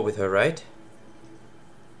still at war with her, right?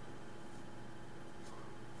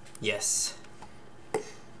 Yes.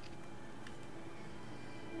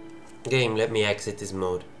 Game, let me exit this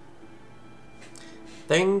mode.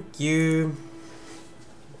 Thank you.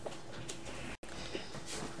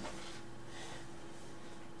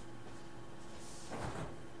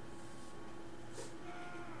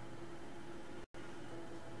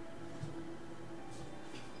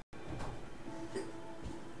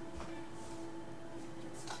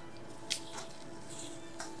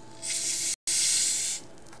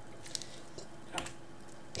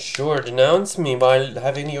 Sure, denounce me while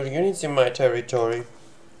having your units in my territory.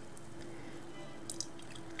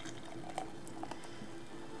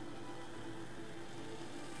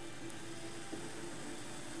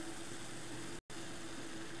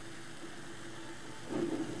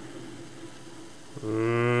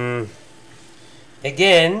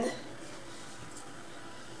 Again?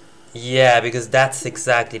 Yeah, because that's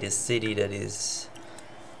exactly the city that is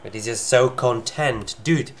just so content.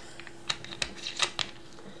 Dude.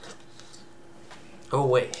 Go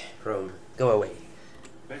away, Rome. Go away.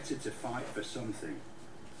 Better to fight for something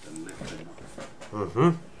than live for nothing. Mm-hmm.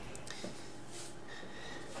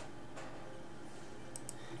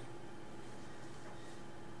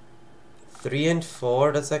 Three and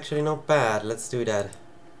 4, that's actually not bad. Let's do that.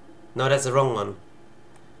 No, that's the wrong one.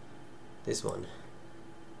 This one.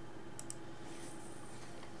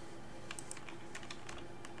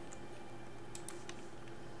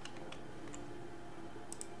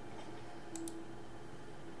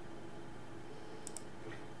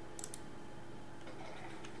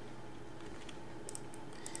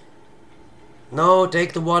 No,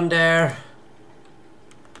 take the one there.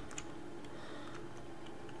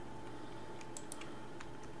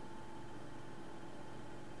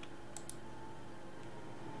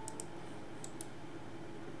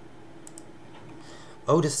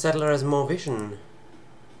 Oh, the settler has more vision.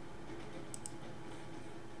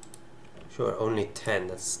 Sure, only 10.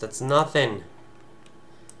 That's nothing.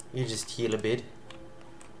 You just heal a bit.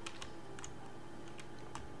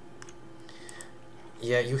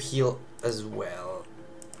 Yeah, you heal as well.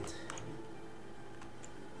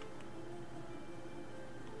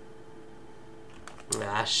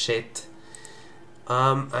 Ah, shit.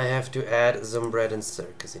 I have to add some bread and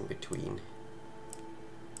circus in between.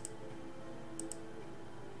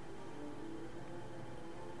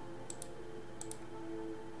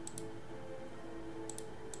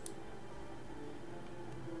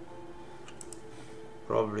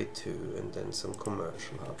 Probably 2, and then some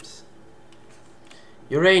commercial hubs.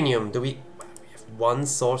 Uranium, we have one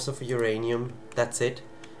source of uranium, that's it.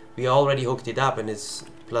 We already hooked it up and it's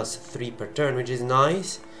 +3 per turn, which is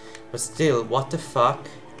nice. But still, what the fuck?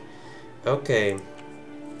 Okay.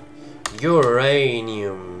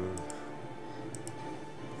 Uranium.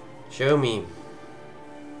 Show me.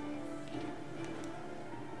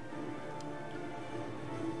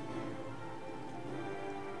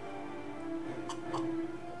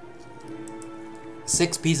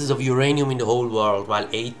 Six pieces of uranium in the whole world, while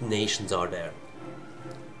 8 nations are there.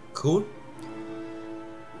 Cool.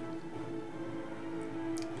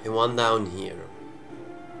 And one down here.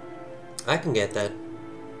 I can get that.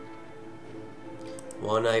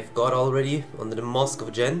 One I've got already under the Mosque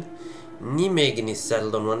of Gen. Nijmegen is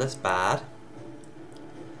settled on one, that's bad.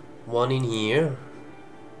 One in here.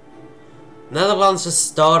 Netherlands just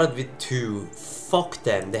started with 2. Fuck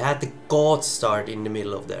them, they had the god start in the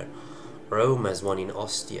middle of there. Rome has one in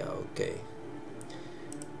Ostia, okay.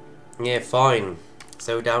 Yeah, fine.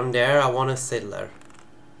 So down there I want a settler.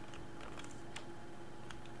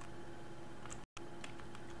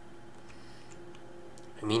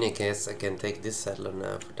 I mean, I guess I can take this settler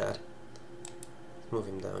now for that. Let's move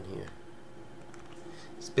him down here.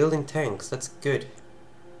 He's building tanks, that's good.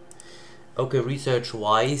 Okay, research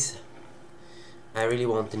wise, I really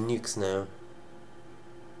want the nukes now.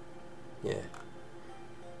 Yeah.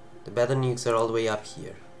 The better nukes are all the way up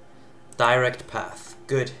here. Direct path.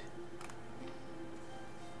 Good.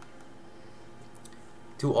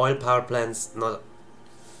 2 oil power plants. Not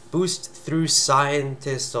boost through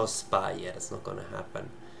scientist or spy. Yeah, that's not gonna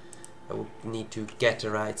happen. I would need to get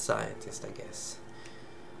the right scientist, I guess.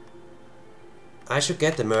 I should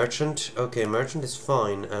get the merchant. Okay, merchant is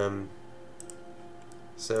fine.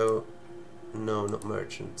 So no, not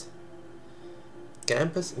merchant.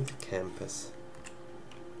 Campus into campus.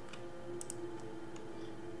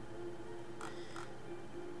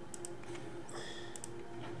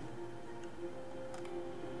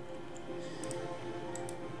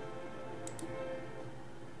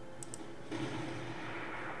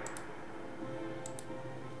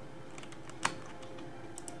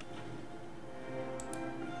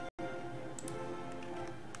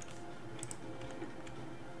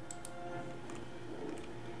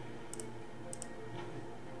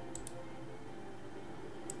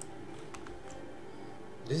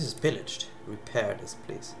 pillaged. Repair this,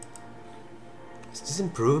 please. Is this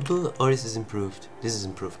improvable or is this improved? This is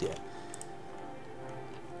improved, yeah.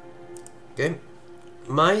 Okay.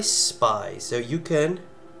 My spy. So you can...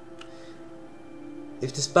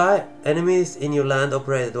 If the spy enemies in your land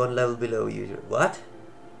operate at one level below you... What?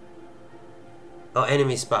 Oh,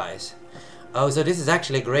 enemy spies. Oh, so this is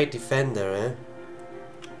actually a great defender, eh?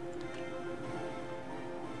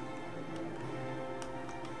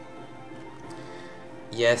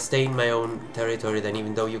 Yeah, stay in my own territory then,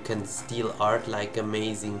 even though you can steal art like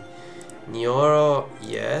amazing. Nyoro,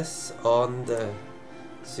 yes. On the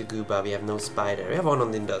Suguba, we have no spider. We have one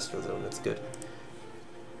on the industrial zone, that's good.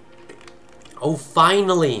 Oh,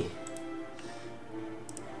 finally!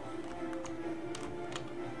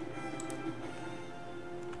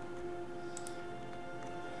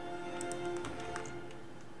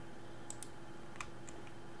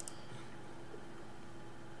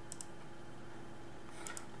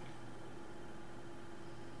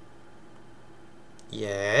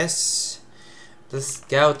 Yes, the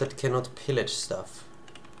scout that cannot pillage stuff.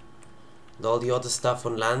 And all the other stuff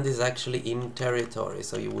on land is actually in territory,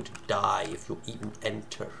 so you would die if you even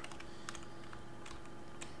enter.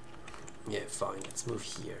 Yeah, fine, let's move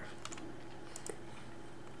here.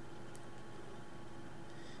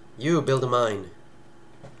 You build a mine.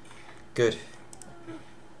 Good.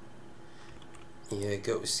 Yeah,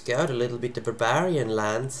 go scout a little bit the barbarian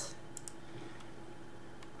lands.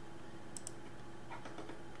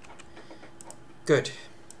 Good.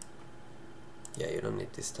 Yeah, you don't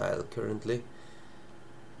need this tile currently.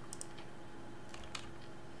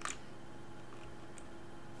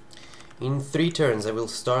 In 3 turns I will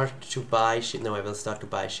start to buy ships. No, I will start to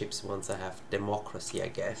buy ships once I have democracy, I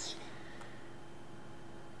guess.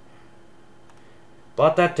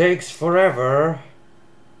 But that takes forever.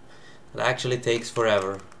 That actually takes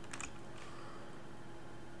forever.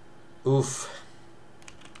 Oof.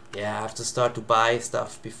 Yeah, I have to start to buy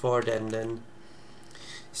stuff before then.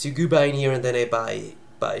 So you buy in here and then I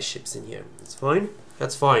buy ships in here. That's fine.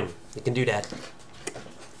 That's fine. You can do that.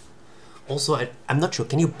 Also, I'm not sure.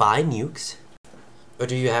 Can you buy nukes? Or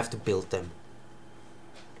do you have to build them?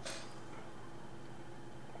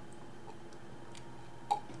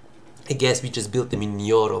 I guess we just built them in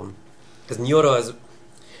Nyoro. Because Nyoro has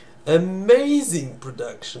amazing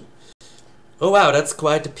production. Oh wow, that's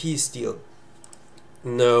quite a peace deal.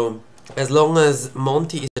 No. As long as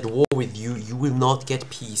Monty is at war with you, you will not get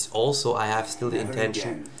peace. Also, I have still the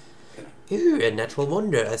intention... Ooh, a natural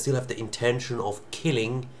wonder. I still have the intention of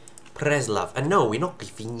killing Preslav. And no, we're not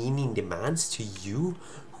giving any demands to you.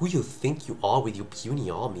 Who you think you are with your puny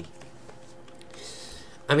army?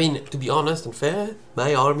 I mean, to be honest and fair,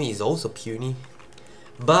 my army is also puny.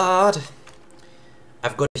 But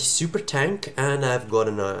I've got a super tank and I've got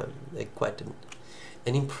quite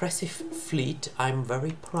an impressive fleet I'm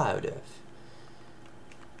very proud of.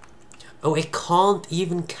 Oh, I can't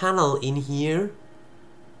even canal in here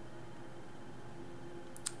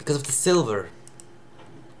because of the silver.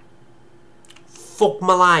 Fuck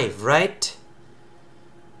my life, right?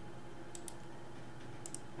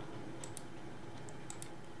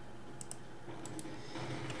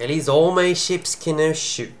 At least all my ships can now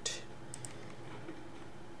shoot.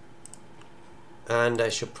 And I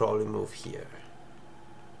should probably move here.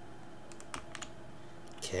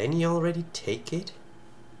 Can you already take it?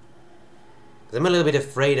 I'm a little bit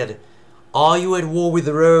afraid that... Are you at war with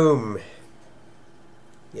Rome?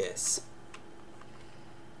 Yes.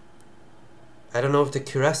 I don't know if the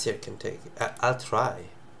cuirassier can take it. I'll try.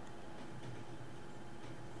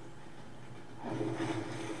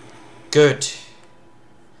 Good.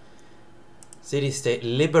 City-state,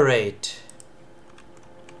 liberate.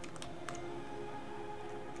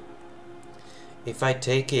 If I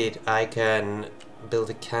take it, I can build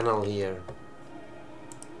a canal here.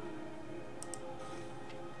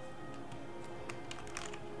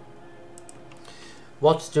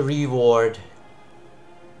 What's the reward?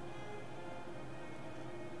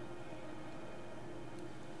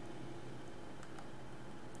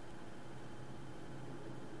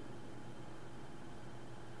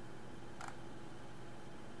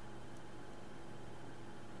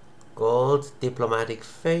 Gold, diplomatic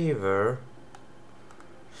favor.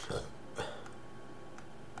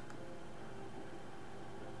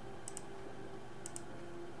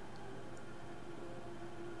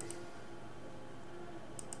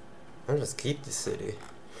 I'll just keep the city.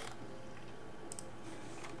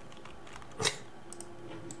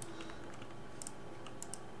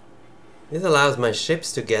 This allows my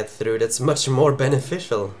ships to get through. That's much more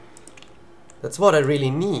beneficial. That's what I really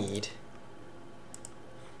need.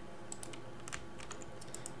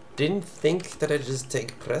 didn't think that I'd just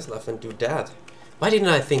take Preslav and do that. Why didn't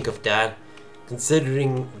I think of that?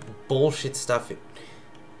 Considering bullshit stuff.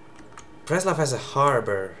 Preslav has a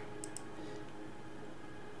harbor.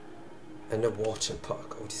 And a water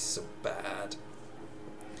park. Oh, this is so bad.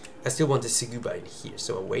 I still want the Seguba in here,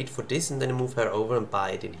 so I wait for this and then I move her over and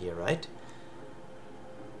buy it in here, right?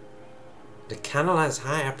 The canal has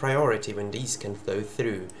higher priority when these can flow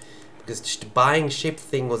through, because the buying ship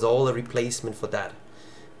thing was all a replacement for that.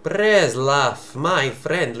 Preslav, my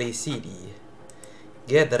friendly city.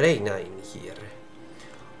 Get Reina in here.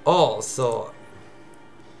 Also,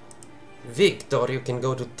 Victor, you can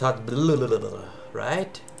go to Tad,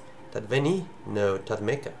 right? Tadveni? No,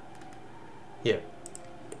 Tadmeka. Here.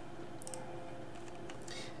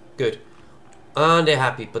 Good. And they're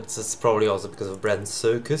happy, but this is probably also because of Brand's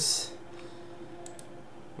circus.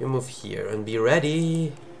 You move here and be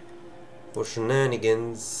ready for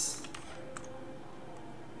shenanigans.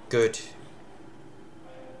 Good.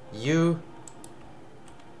 You...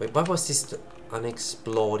 Wait, what was this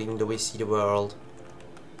unexplored even though we see the world?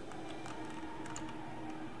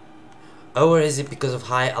 Or is it because of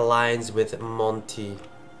high alliance with Monty?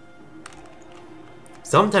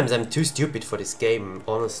 Sometimes I'm too stupid for this game,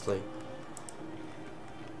 honestly.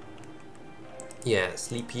 Yeah,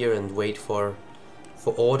 sleep here and wait for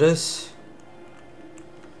orders.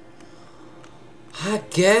 I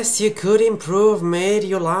guess you could improve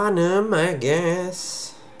Mediolanum, I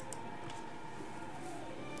guess.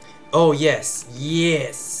 Oh yes,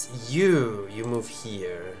 yes, you move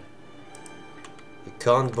here. You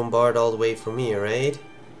can't bombard all the way from here, right?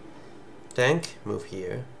 Tank, move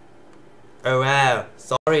here. Oh wow,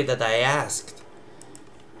 sorry that I asked.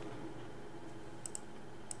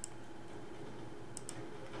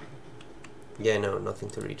 Yeah, no, nothing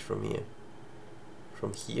to reach from here.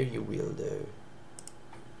 From here you will though.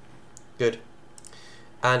 Good.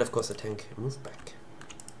 And of course a tank, move back.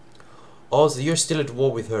 Also, you're still at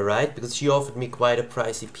war with her, right? Because she offered me quite a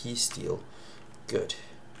pricey peace deal. Good.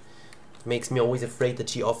 It makes me always afraid that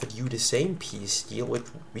she offered you the same peace deal,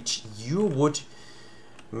 which you would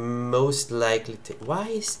most likely take. Why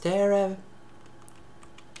is there a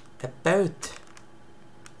boat?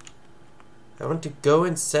 I want to go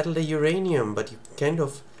and settle the uranium, but you kind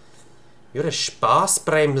of... You're a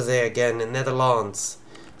Spaßbremse again in Netherlands.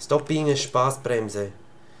 Stop being a Spaßbremse.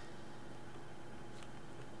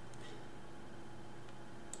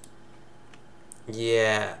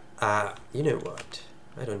 Yeah, you know what?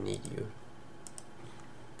 I don't need you.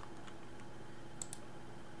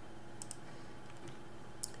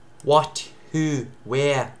 What? Who?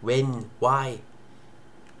 Where? When? Why?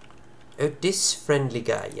 Oh, this friendly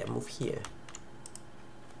guy. Yeah, move here.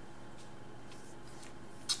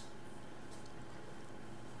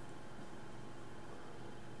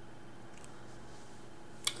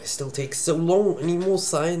 It still takes so long. I need more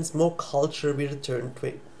science, more culture. We're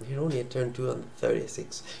only at turn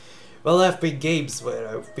 236. Well, there have been games where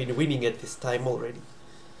I've been winning at this time already.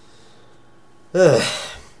 For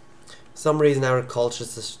some reason our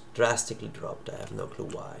cultures has drastically dropped. I have no clue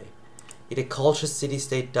why. Did a culture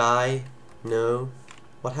city-state die? No.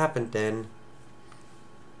 What happened then?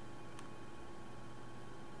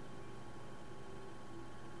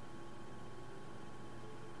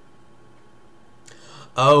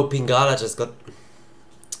 Oh, Pingala just got...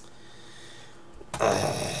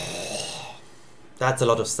 That's a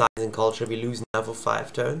lot of science and culture. We lose now for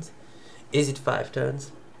 5 turns. Is it 5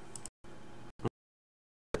 turns?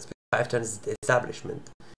 It's 5 turns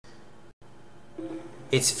establishment.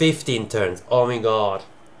 It's 15 turns. Oh my god.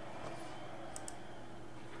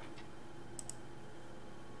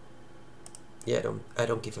 Yeah, I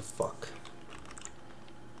don't give a fuck.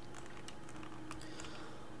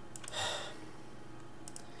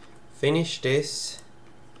 Finish this,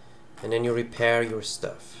 and then you repair your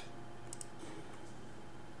stuff.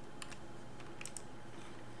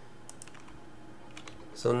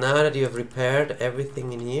 So now that you have repaired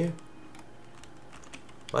everything in here,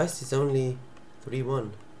 why is this only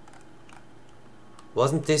 3-1?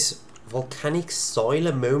 Wasn't this volcanic soil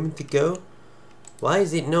a moment ago? Why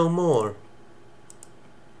is it no more?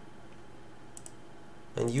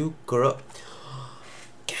 And you grow...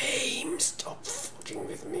 Game, stop fucking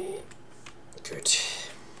with me. Good.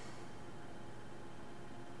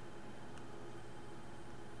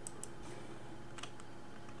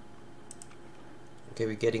 Okay,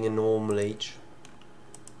 we're getting a normal age.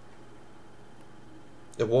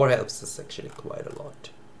 The war helps us actually quite a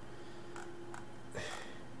lot.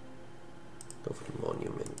 Go for the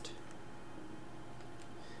monument.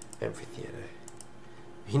 Amphitheater.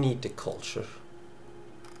 We need the culture.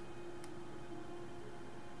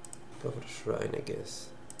 Go for the shrine, I guess.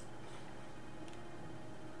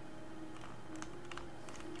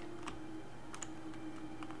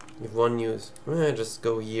 If one use, just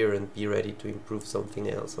go here and be ready to improve something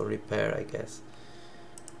else or repair, I guess.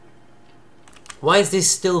 Why is this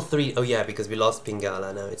still 3? Oh yeah, because we lost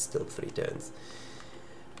Pingala, now it's still 3 turns.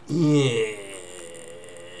 Yeah.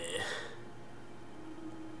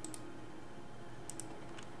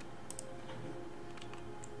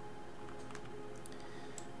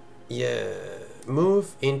 Yeah,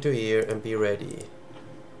 move into here and be ready.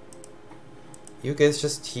 You guys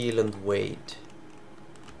just heal and wait.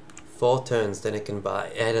 4 turns, then I can buy.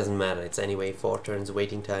 It doesn't matter, it's anyway 4 turns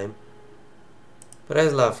waiting time. But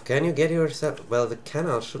as love, can you get yourself... Well, the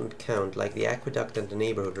canal shouldn't count, like the aqueduct and the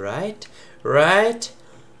neighborhood, right? Right?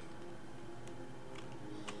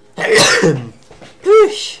 Yeah.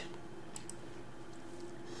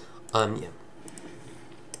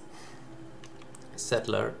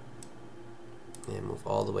 Settler. Yeah, move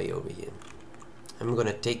all the way over here. I'm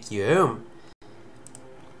gonna take you home.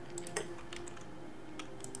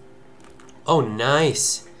 Oh,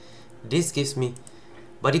 nice. This gives me...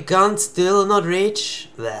 But you can't still not reach.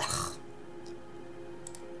 Blech.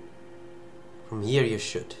 From here you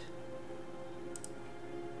should.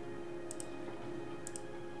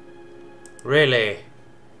 Really?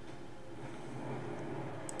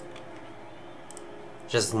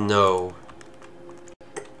 Just no.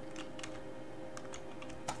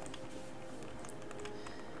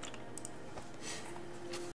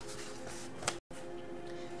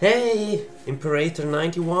 Hey, Imperator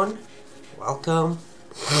 91, welcome.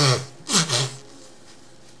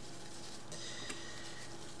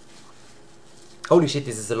 Holy shit,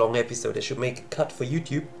 this is a long episode. I should make a cut for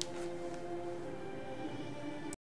YouTube.